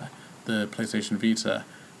Vita, the PlayStation Vita,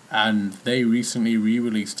 and they recently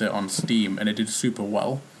re-released it on Steam, and it did super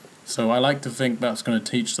well. So I like to think that's going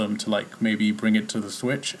to teach them to maybe bring it to the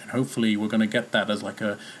Switch, and hopefully we're going to get that as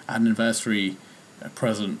an anniversary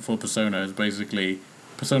present for Persona, is basically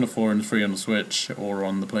Persona 4 and 3 on the Switch or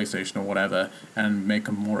on the PlayStation or whatever, and make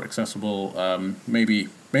them more accessible. Maybe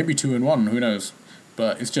 2 and 1, who knows?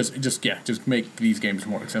 but it's just make these games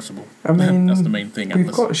more accessible. I mean, that's the main thing.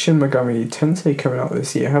 We've got Shin Megami Tensei coming out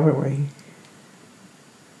this year, haven't we?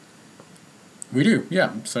 We do,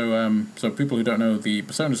 yeah. So people who don't know, the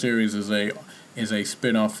Persona series is a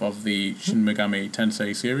spin-off of the Shin Megami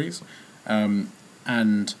Tensei series,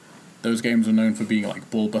 and those games are known for being like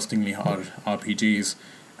ball-bustingly hard RPGs.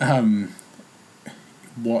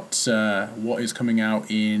 What is coming out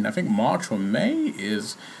in, I think, March or May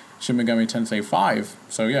is Shin Megami Tensei 5.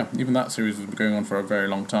 So yeah, even that series has been going on for a very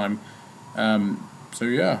long time. So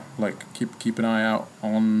yeah, like keep an eye out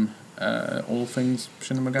on all things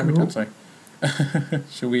Shin Megami Tensei.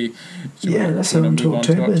 Let's have on to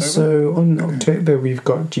October. So on October we've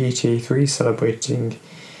got GTA 3 celebrating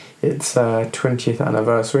its 20th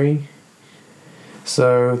anniversary.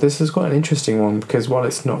 So this has got an interesting one because while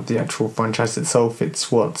it's not the actual franchise itself,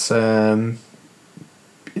 it's what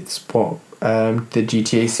the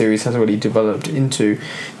GTA series has already developed into,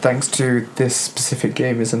 thanks to this specific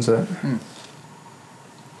game, isn't it?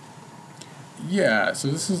 Yeah, so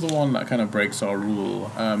this is the one that kind of breaks our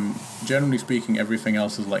rule. Generally speaking, everything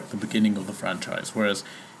else is like the beginning of the franchise, whereas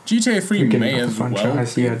GTA 3 may as well be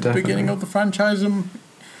the beginning of the franchise.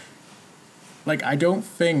 Like, I don't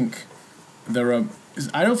think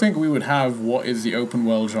we would have what is the open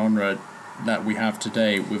world genre that we have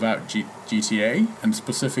today without GTA, and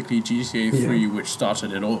specifically GTA 3, which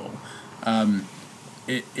started it all.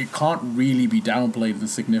 It can't really be downplayed the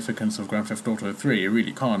significance of Grand Theft Auto 3. It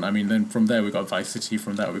really can't. I mean, then from there we got Vice City,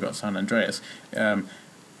 from there we got San Andreas.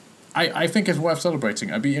 I think it's worth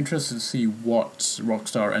celebrating. I'd be interested to see what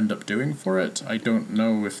Rockstar end up doing for it. I don't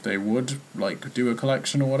know if they would like do a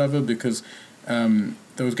collection or whatever, because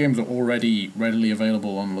those games are already readily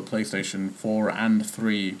available on the PlayStation 4 and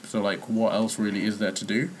 3. So like, what else really is there to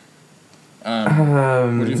do?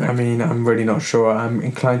 What do you think? I mean, I'm really not sure. I'm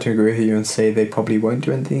inclined to agree with you and say they probably won't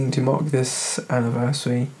do anything to mark this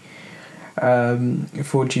anniversary.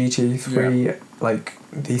 For GTA 3, like,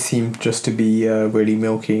 they seem just to be really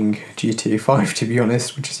milking GTA 5, to be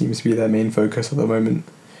honest, which seems to be their main focus at the moment.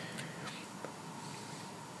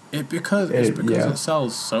 Because it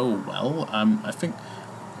sells so well. I think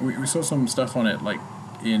we saw some stuff on it, like,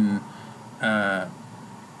 in a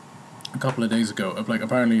couple of days ago, of like,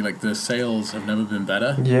 apparently like the sales have never been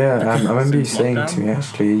better. Yeah, I remember you saying to me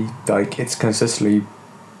actually, like, it's consistently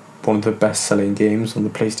one of the best selling games on the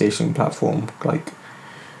PlayStation platform. Like,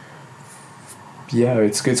 yeah,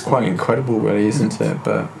 it's quite incredible, really, isn't it?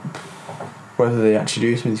 But whether they actually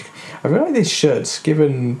do something, I feel like they should,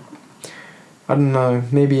 given, I don't know,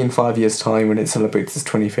 maybe in 5 years' time when it celebrates its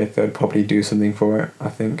 25th, they'd probably do something for it, I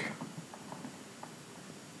think.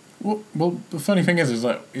 Well, the funny thing is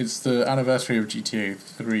that it's the anniversary of GTA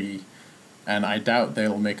 3, and I doubt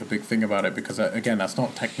they'll make a big thing about it because, again, that's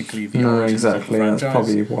not technically the origins of the franchise. That's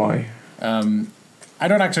probably why. I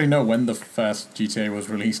don't actually know when the first GTA was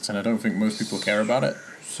released, and I don't think most people care about it.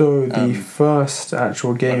 So the first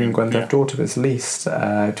actual game in Grand Theft Auto was released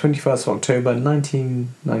 21st of October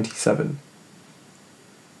 1997.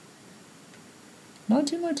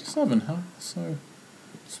 1997, huh? So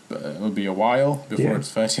it'll be a while before its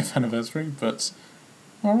 30th anniversary, but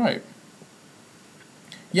alright.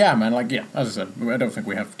 Yeah, man, like, yeah, as I said, I don't think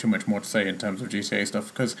we have too much more to say in terms of GTA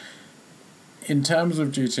stuff, because in terms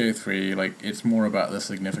of GTA 3, like, it's more about the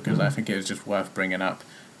significance. I think it is just worth bringing up,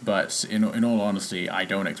 but in all honesty, I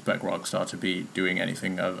don't expect Rockstar to be doing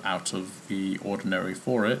anything out of the ordinary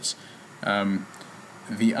for it.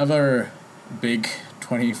 The other big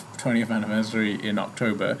 20th anniversary in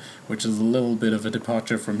October, which is a little bit of a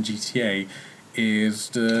departure from GTA, is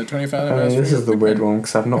the 20th anniversary. This is the weird one,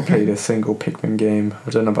 because I've not played a single Pikmin game. I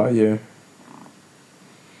don't know about you.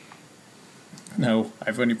 No,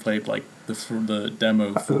 I've only played like the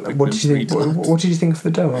demo. For what did you think? What did you think of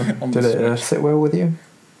the demo? Did it sit well with you?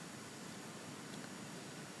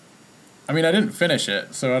 I mean, I didn't finish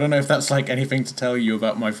it, so I don't know if that's like anything to tell you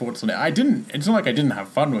about my thoughts on it. It's not like I didn't have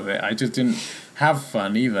fun with it. I just didn't have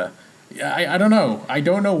fun either. I don't know. I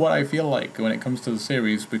don't know what I feel like when it comes to the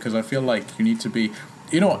series, because I feel like you need to be...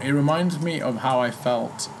 You know, it reminds me of how I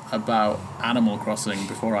felt about Animal Crossing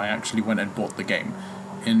before I actually went and bought the game.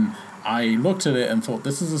 I looked at it and thought,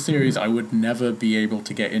 this is a series I would never be able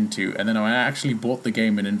to get into. And then when I actually bought the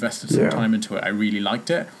game and invested some time into it, I really liked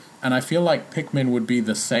it. And I feel like Pikmin would be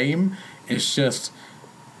the same. It's just,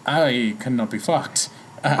 I cannot be fucked.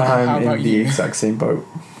 I'm in the exact same boat.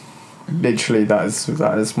 Literally, that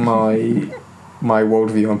is my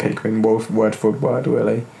worldview on Pikmin, word for word,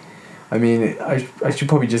 really. I mean, I should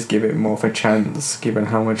probably just give it more of a chance, given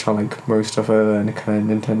how much I like most of it and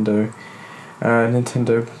kind of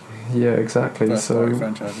Nintendo. Yeah, exactly. First party So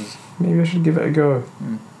franchises. maybe I should give it a go.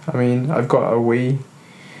 I mean, I've got a Wii.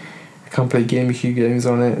 I can't play GameCube games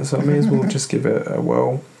on it, so I may as well just give it a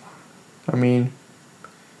whirl. I mean,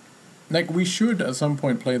 Like, we should at some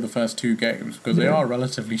point play the first 2 games because they Yeah. are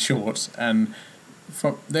relatively short and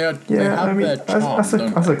they have yeah, I mean, their charm. as a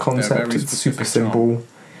don't as they? a concept, Their very it's super specific charm.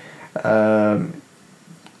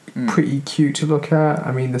 simple. Pretty cute to look at.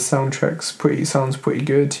 I mean, the soundtrack's sounds pretty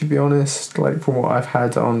good, to be honest. Like, from what I've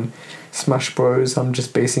had on Smash Bros, I'm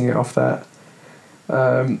just basing it off that.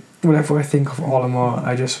 Whenever I think of Olimar,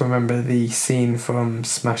 I just remember the scene from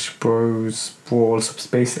Smash Bros Brawl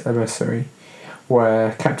Space Emissary,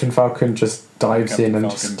 where Captain Falcon just dives Captain in and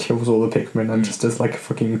Falcon. just kills all the Pikmin and just does like a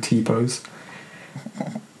fucking T-pose.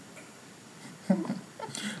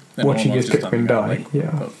 Then Watching Olimar's his just Pikmin standing there die, like,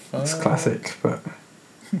 yeah. "What the It's fuck?" classic, but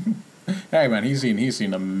Hey man, he's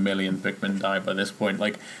seen a million Pikmin die by this point.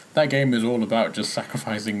 Like, that game is all about just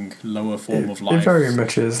sacrificing lower form of life. it very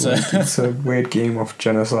much is. So- Like, it's a weird game of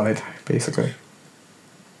genocide, basically.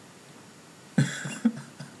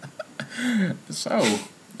 So,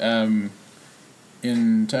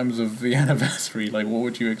 in terms of the anniversary, like, what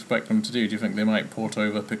would you expect them to do? Do you think they might port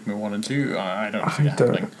over Pikmin 1 and 2? I don't see that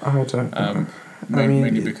happening. I don't know. I mean,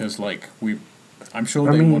 Mainly because, like, I'm sure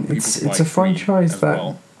I they mean, want people it's to buy a 3 franchise as that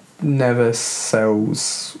well. never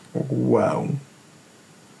sells well.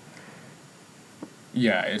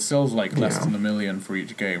 Yeah, it sells like less Yeah. than 1 million for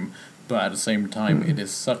each game, but at the same time, it is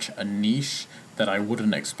such a niche that I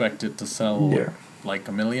wouldn't expect it to sell Yeah. like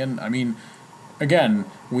 1 million. I mean, again,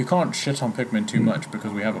 we can't shit on Pikmin too much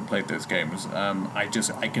because we haven't played those games. I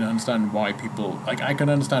can understand why people I can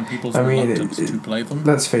understand people's I mean, reluctance to play them.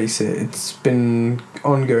 Let's face it, it's been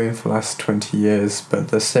ongoing for the last 20 years, but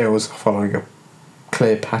the sales are following a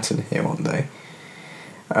clear pattern here, aren't they?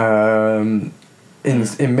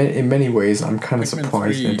 In many ways, I'm kind of Pikmin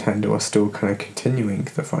surprised 3 Nintendo are still kind of continuing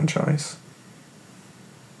the franchise.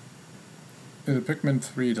 The Pikmin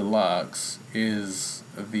 3 Deluxe is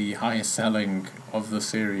the highest selling of the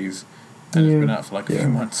series, and it's Yeah, been out for like a yeah. few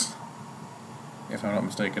months, if I'm not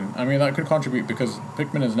mistaken. I mean, that could contribute because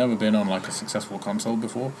Pikmin has never been on like a successful console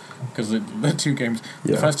before, because the 2 games,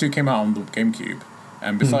 the Yeah. first 2 came out on the GameCube,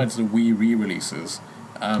 and besides the Wii re-releases,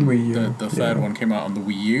 Wii U, the third yeah. one came out on the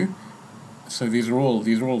Wii U. So these are all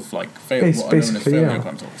like what are known as Basically, failure yeah.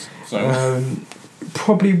 consoles. So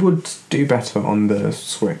Probably would do better on the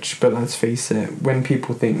Switch, but let's face it, when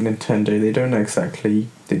people think Nintendo, they don't exactly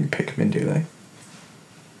think Pikmin, do they?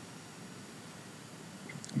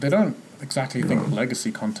 they don't exactly think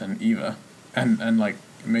legacy content either, and like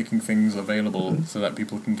making things available so that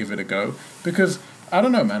people can give it a go. Because I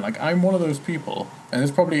don't know, man. Like, I'm one of those people, and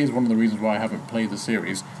this probably is one of the reasons why I haven't played the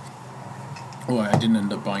series. Or I didn't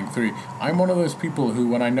end up buying 3. I'm one of those people who,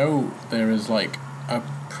 when I know there is like a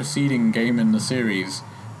preceding game in the series,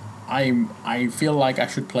 I feel like I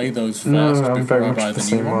should play those first No, I'm before very I much buy the the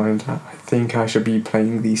same new one. mind. I think I should be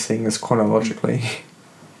playing these things chronologically.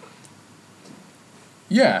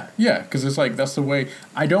 Yeah, because it's like, that's the way.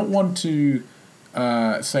 I don't want to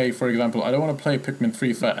say, for example, I don't want to play Pikmin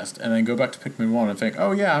 3 first and then go back to Pikmin 1 and think,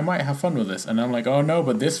 oh yeah, I might have fun with this. And I'm like, oh no,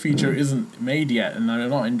 but this feature isn't made yet and I'm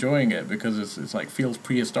not enjoying it because it's like feels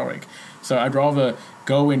prehistoric. So I'd rather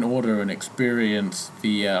go in order and experience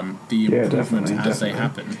the improvements as they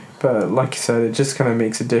happen. But like you said, it just kind of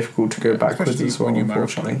makes it difficult to go backwards Especially as well, when you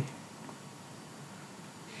unfortunately.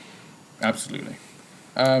 Absolutely.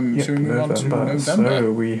 Yep, Should we move on to November?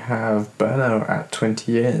 So we have Burnout at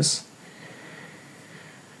 20 years.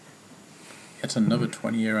 It's another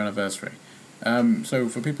 20-year anniversary. So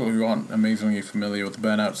for people who aren't amazingly familiar with the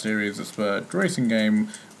Burnout series, it's a racing game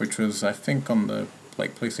which was, I think, on the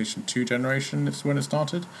PlayStation 2 generation. It's when it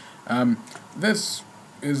started. This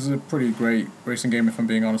is a pretty great racing game, if I'm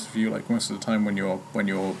being honest with you. Like, most of the time when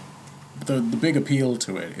you're the big appeal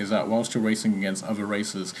to it is that whilst you're racing against other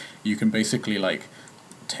racers, you can basically like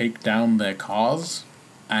take down their cars,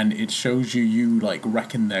 and it shows you like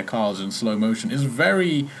wrecking their cars in slow motion. It's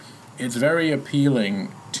very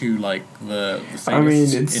appealing to like the I mean,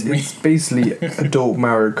 sadists in me. it's basically adult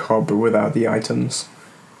Mario Kart, but without the items.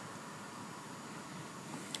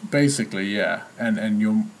 Basically, yeah, and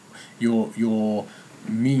your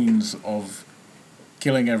means of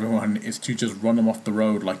killing everyone is to just run them off the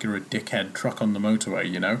road like you're a dickhead truck on the motorway.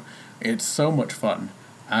 You know, it's so much fun.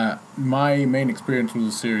 My main experience with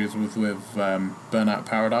the series was with Burnout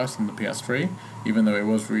Paradise on the PS3, even though it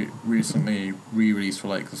was recently re-released for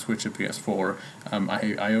like the Switch or PS4.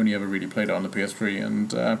 I only ever really played it on the PS3,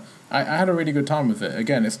 and I had a really good time with it.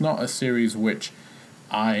 Again, it's not a series which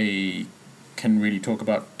I can really talk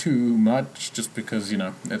about too much, just because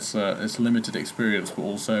it's limited experience, but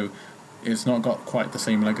also it's not got quite the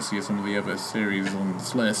same legacy as some of the other series on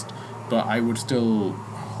this list. But I would still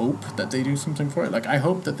hope that they do something for it. Like, I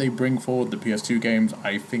hope that they bring forward the PS2 games.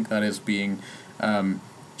 I think that is being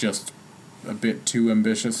just a bit too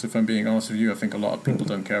ambitious, if I'm being honest with you. I think a lot of people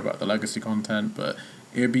don't care about the legacy content, but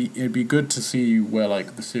it'd be good to see where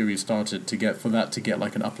like the series started to get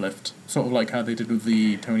like an uplift, sort of like how they did with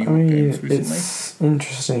the Tony Hawk games recently. It's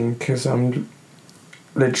interesting because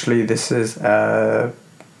literally this is a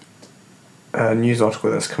news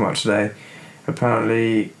article that's come out today.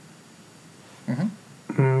 Apparently,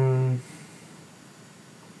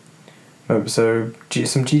 so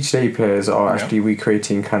some GTA players are actually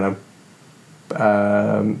recreating kind of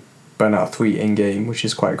Burnout 3 in game, which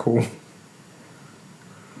is quite cool.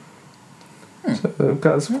 So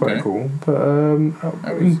that's quite cool. But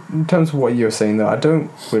in terms of what you were saying, though, I don't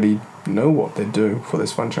really know what they do for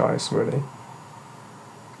this franchise, really.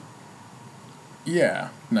 Yeah,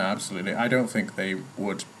 no, absolutely. I don't think they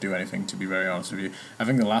would do anything, to be very honest with you. I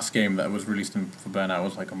think the last game that was released for Burnout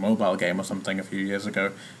was like a mobile game or something a few years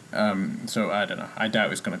ago. So I don't know. I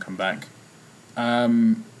doubt it's going to come back.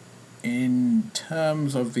 In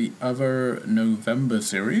terms of the other November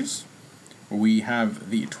series, we have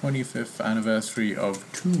the 25th anniversary of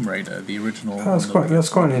Tomb Raider, the original. That's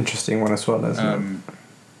quite an interesting one as well, isn't it?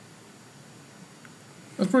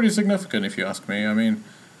 That's pretty significant, if you ask me. I mean,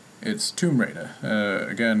 it's Tomb Raider.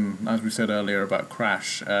 Again, as we said earlier about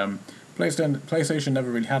Crash, PlayStation never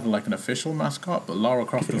really had like an official mascot, but Lara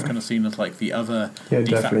Croft was kind of seen as like the other de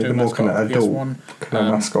definitely facto the more mascot kind of of adult PS1. kind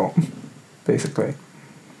of mascot, basically.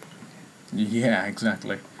 Yeah,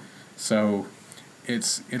 exactly. So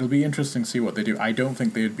it'll be interesting to see what they do. I don't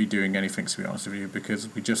think they'd be doing anything, to be honest with you, because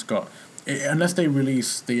we just got, unless they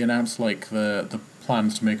announce like the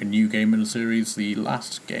plans to make a new game in the series. The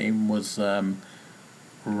last game was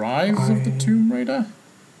Rise of the Tomb Raider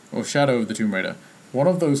or Shadow of the Tomb Raider. One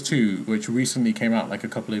of those two, which recently came out like a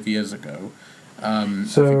couple of years ago. I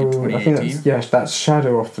think in 2018. That's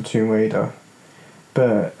Shadow of the Tomb Raider.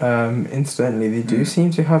 But incidentally, they do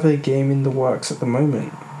seem to have a game in the works at the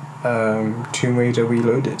moment. Tomb Raider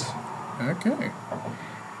Reloaded. Okay.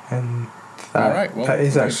 And that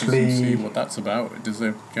is actually. See what that's about. Do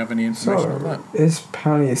you have any information on that? It's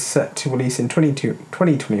apparently set to release in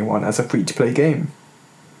 2021 as a free-to-play game.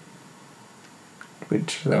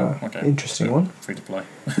 Which interesting one. Free to play.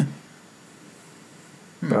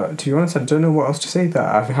 But to be honest, I don't know what else to say there.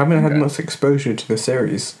 I haven't had much exposure to the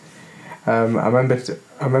series. I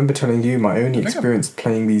remember telling you my only experience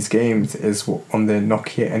playing these games is on the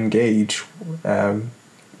Nokia N-Gage,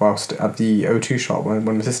 whilst at the O2 shop when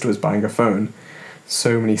my sister was buying a phone,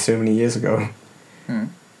 so many years ago.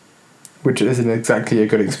 Which isn't exactly a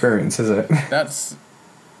good experience, is it?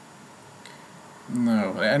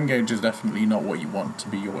 No, the N-Gage is definitely not what you want to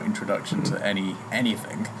be your introduction to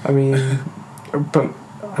anything. I mean, but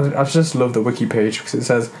I just love the wiki page because it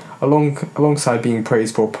says, alongside being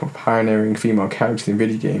praised for pioneering female characters in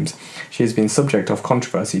video games, she has been subject of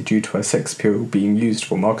controversy due to her sex appeal being used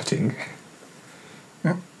for marketing.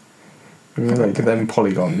 Like them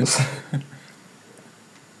polygons.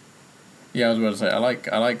 Yeah, I was about to say, I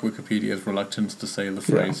like Wikipedia's reluctance to say the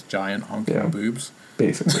phrase giant honking boobs.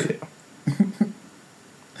 Basically, yeah.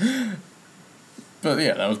 But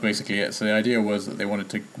yeah, that was basically it. So the idea was that they wanted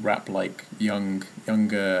to wrap like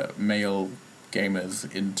younger male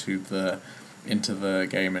gamers into the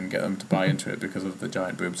game and get them to buy into it because of the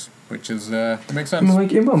giant boobs, which is it makes sense.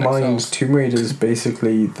 Like in my mind, Tomb Raider is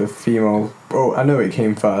basically the female. Oh, I know it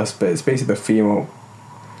came first, but it's basically the female.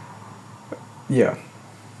 Yeah.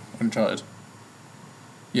 Uncharted.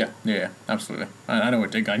 Yeah, absolutely. I know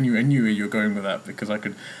what I knew where you were going with that because I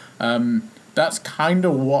could. That's kind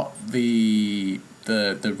of what the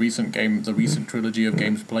recent trilogy of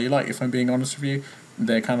games play like. If I'm being honest with you,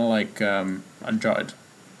 they're kind of like Uncharted,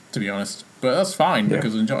 to be honest. But that's fine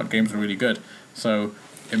because Uncharted games are really good. So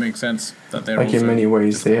it makes sense that they're like in many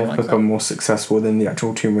ways they have like become more successful than the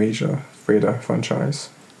actual Tomb Raider franchise.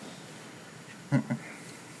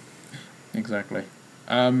 Exactly.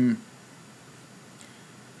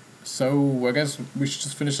 So I guess we should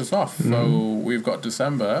just finish this off. So we've got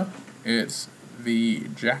December. It's the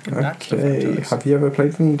Jak and Daxter franchise. Have you ever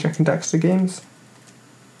played any Jak and Daxter games?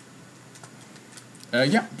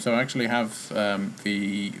 Yeah, so I actually have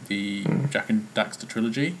the Jak and Daxter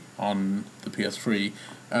trilogy on the PS3.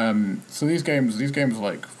 So these games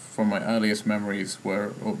like from my earliest memories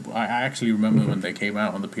I actually remember when they came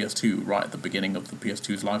out on the PS2 right at the beginning of the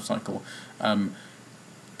PS2's life cycle.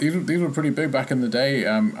 these were pretty big back in the day.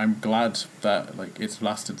 I'm glad that like it's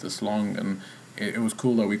lasted this long, and it was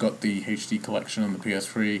cool that we got the HD collection on the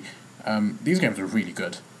PS3. These games are really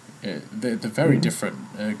good. They're very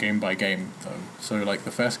different game by game though. So like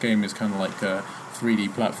the first game is kind of like a 3D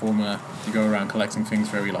platformer. You go around collecting things,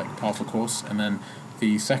 very like par for course, and then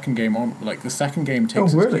the second game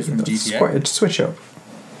takes its place from That's GTA. quite a switch up.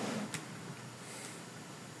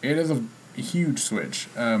 It is a huge switch.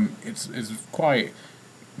 It's quite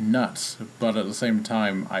nuts, but at the same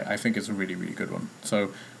time, I think it's a really, really good one.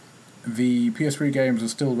 So the PS3 games are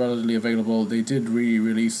still relatively available. They did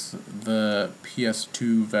re-release the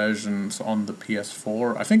PS2 versions on the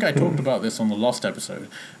PS4. I think I talked about this on the Lost episode.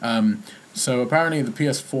 So apparently the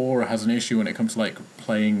PS4 has an issue when it comes to like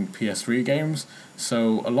playing PS3 games.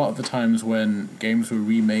 So a lot of the times when games were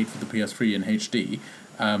remade for the PS3 in HD,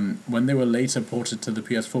 when they were later ported to the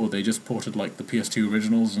PS4, they just ported like the PS2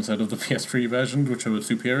 originals instead of the PS3 versions, which were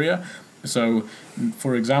superior. So,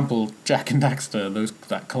 for example, Jak and Daxter,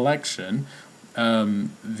 that collection,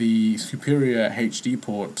 the superior HD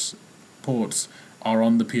ports are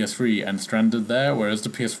on the PS3 and stranded there, whereas the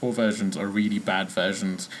PS4 versions are really bad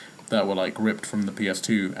versions that were like ripped from the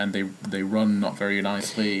PS2, and they run not very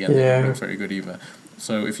nicely, and they don't look very good either.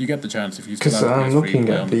 So if you get the chance, if you still have the PS3, Because I'm looking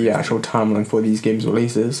play at on the PS3. actual timeline for these games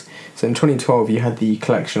releases. So in 2012 you had the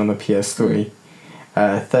collection on the PS3.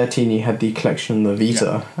 13 you had the collection on the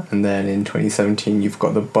Vita, and then in 2017 you've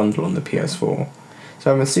got the bundle on the PS4.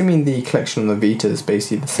 So I'm assuming the collection on the Vita is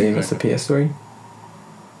basically the same as the PS3.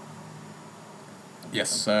 Yes,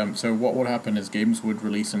 so what would happen is games would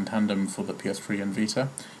release in tandem for the PS3 and Vita,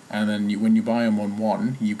 and then when you buy them on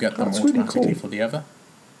one, you get them That's really automatically cool. for the other.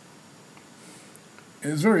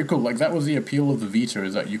 It's very cool. Like that was the appeal of the Vita,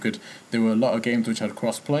 is that there were a lot of games which had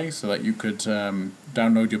crossplay, so that you could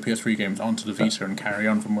download your PS3 games onto the Vita and carry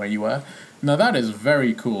on from where you were. Now that is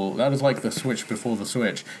very cool. That is like the Switch before the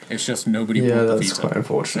Switch. It's just nobody Yeah, bought the that's Vita. quite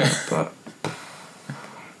unfortunate, but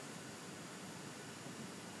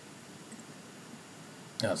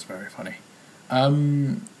That's very funny.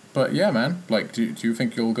 But yeah, man. Like, do you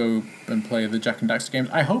think you'll go and play the Jak and Daxter games?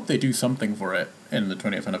 I hope they do something for it in the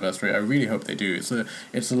 20th anniversary. I really hope they do.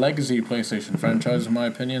 It's a legacy PlayStation franchise, in my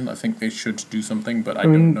opinion. I think they should do something, but I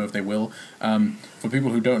don't know if they will. For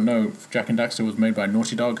people who don't know, Jak and Daxter was made by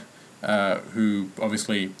Naughty Dog, who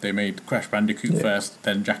obviously they made Crash Bandicoot first,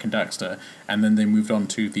 then Jak and Daxter, and then they moved on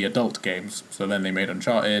to the adult games. So then they made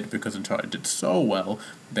Uncharted. Because Uncharted did so well,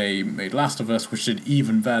 they made Last of Us, which did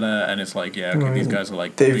even better. And it's like, yeah, okay, these guys are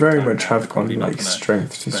like they big very time much now. have They're gone probably not like gonna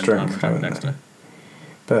strength to spend time strength, on Jak and haven't they? Daxter.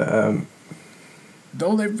 But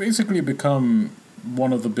Though they've basically become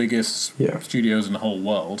one of the biggest Yeah. studios in the whole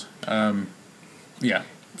world. Yeah,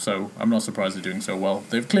 so I'm not surprised they're doing so well.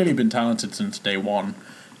 They've clearly been talented since day one,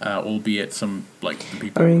 albeit some, like, the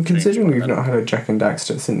people... I mean, have changed considering by we've then. not had a Jak and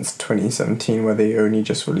Daxter since 2017, where they only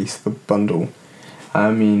just released the bundle,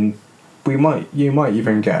 I mean, you might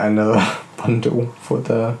even get another bundle for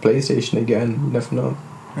the PlayStation again. You never know.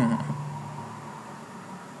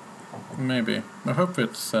 Maybe. I hope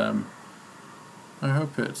it's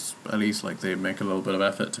at least like they make a little bit of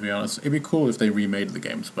effort, to be honest. It'd be cool if they remade the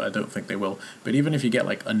games, but I don't think they will. But even if you get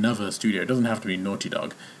like another studio, it doesn't have to be Naughty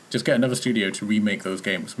Dog. Just get another studio to remake those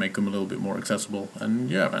games, make them a little bit more accessible.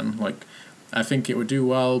 And yeah, man, like I think it would do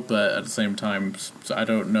well, but at the same time, I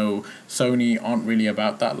don't know. Sony aren't really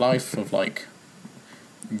about that life of like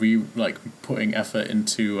putting effort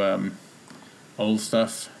into old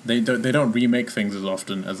stuff. They don't remake things as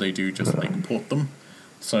often as they do just like port them.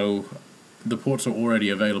 So the ports are already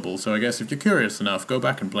available. So I guess if you're curious enough, go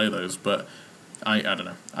back and play those. But I don't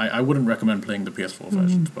know. I wouldn't recommend playing the PS4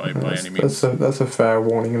 versions by any means. That's a fair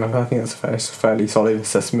warning, and I think that's a fairly solid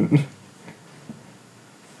assessment.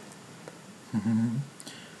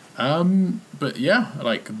 But yeah,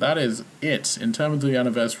 like that is it in terms of the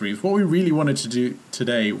anniversaries. What we really wanted to do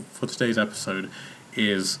today for today's episode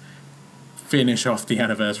is finish off the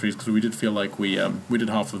anniversaries, because we did feel like we did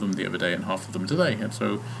half of them the other day and half of them today, and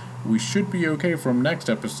so we should be okay from next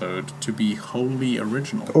episode to be wholly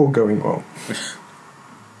original. All going well.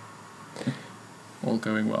 All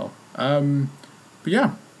going well. But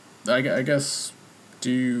yeah, I guess.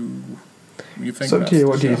 Do you think? So, that's Tia, the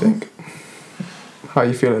what do you show? think? How are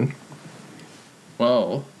you feeling?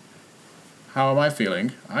 Well, how am I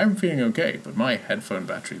feeling? I'm feeling okay, but my headphone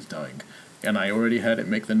battery's dying. And I already heard it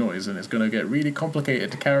make the noise, and it's going to get really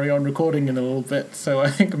complicated to carry on recording in a little bit. So I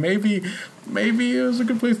think maybe it was a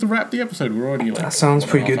good place to wrap the episode. We're already like... That sounds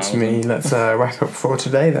pretty good to me. 1.5 hours Let's wrap up for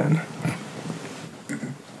today then.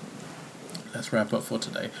 in. Let's wrap up for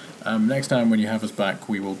today. Next time when you have us back,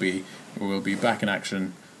 we will be back in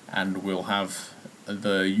action, and we'll have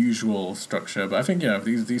the usual structure. But I think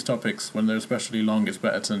these topics, when they're especially long, it's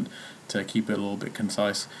better to keep it a little bit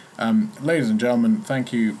concise. Ladies and gentlemen,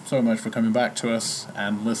 thank you so much for coming back to us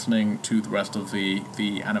and listening to the rest of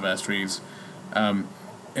the anniversaries.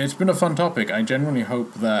 It's been a fun topic. I genuinely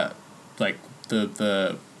hope that like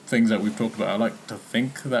the things that we've talked about, I like to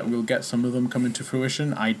think that we'll get some of them come into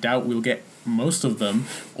fruition. I doubt we'll get most of them,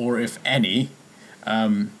 or if any.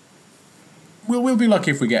 We'll be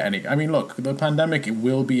lucky if we get any. I mean, look, the pandemic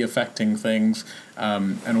will be affecting things,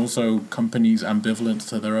 and also companies ambivalent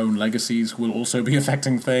to their own legacies will also be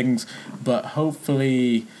affecting things, but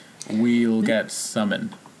hopefully we'll get some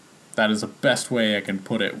in. That is the best way I can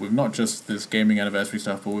put it, with not just this gaming anniversary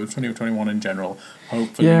stuff, but with 2021 in general.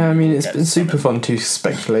 Hopefully, yeah, I mean, it's been super fun to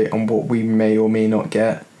speculate on what we may or may not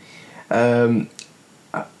get. I'm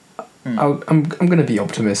going to be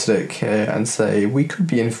optimistic and say we could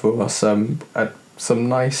be in for some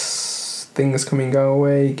nice things coming our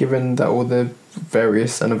way, given that all the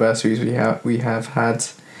various anniversaries we have had.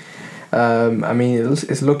 I mean,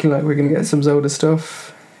 it's looking like we're going to get some Zelda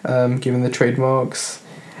stuff, given the trademarks.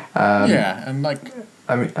 And like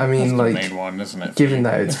I mean, that's like the main one, isn't it? given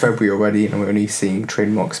that it's February already and we're only seeing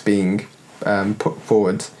trademarks being put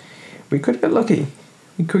forward, we could get lucky.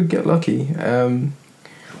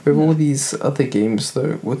 With all these other games,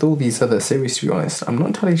 though, with all these other series, to be honest, I'm not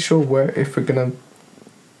entirely sure if we're gonna.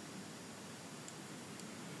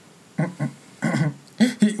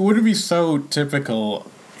 It would be so typical.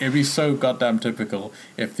 It'd be so goddamn typical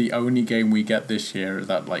if the only game we get this year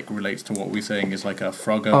that like relates to what we're saying is like a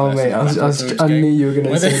Frogger. Oh mate, I knew you were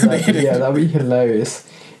gonna say that. Yeah, that'd be hilarious.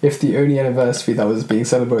 If the only anniversary that was being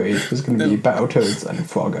celebrated was gonna be Battletoads and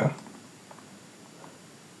Frogger.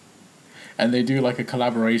 And they do like a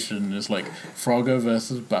collaboration. It's like Frogger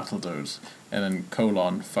versus Battletoads, and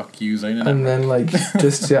then : fuck you, Zane. And then like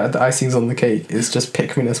just the icing's on the cake is just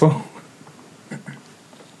Pikmin as well.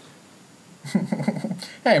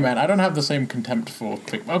 Hey man, I don't have the same contempt for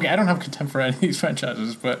okay, I don't have contempt for any of these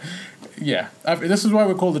franchises, but yeah, this is why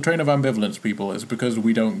we're called the Train of Ambivalence people. Is because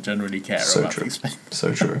we don't generally care about these things.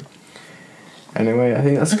 So true. Anyway, I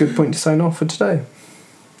think that's a good point to sign off for today.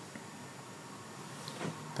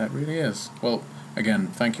 That really is. Well, again,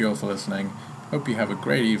 thank you all for listening. Hope you have a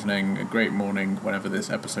great evening, a great morning, whenever this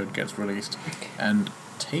episode gets released, and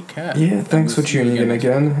take care. Yeah, thanks for tuning in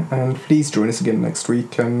again, and please join us again next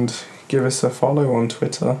week and give us a follow on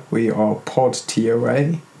Twitter. We are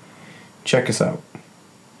PodTOA. Check us out.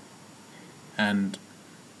 And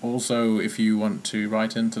also, if you want to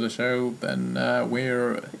write into the show, then we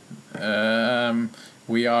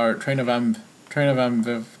are Train of Ampod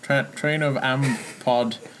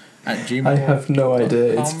at Gmail. I have no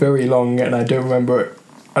idea. It's very long, and I don't remember it.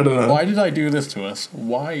 I don't know. Why did I do this to us?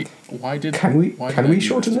 Why did Can we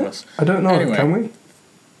shorten it? I don't know. Anyway, can we?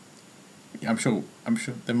 I'm sure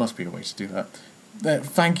there must be a way to do that.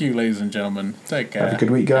 Thank you, ladies and gentlemen. Take care. Have a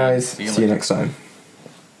good week, guys. See you next time.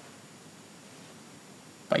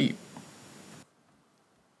 Bye.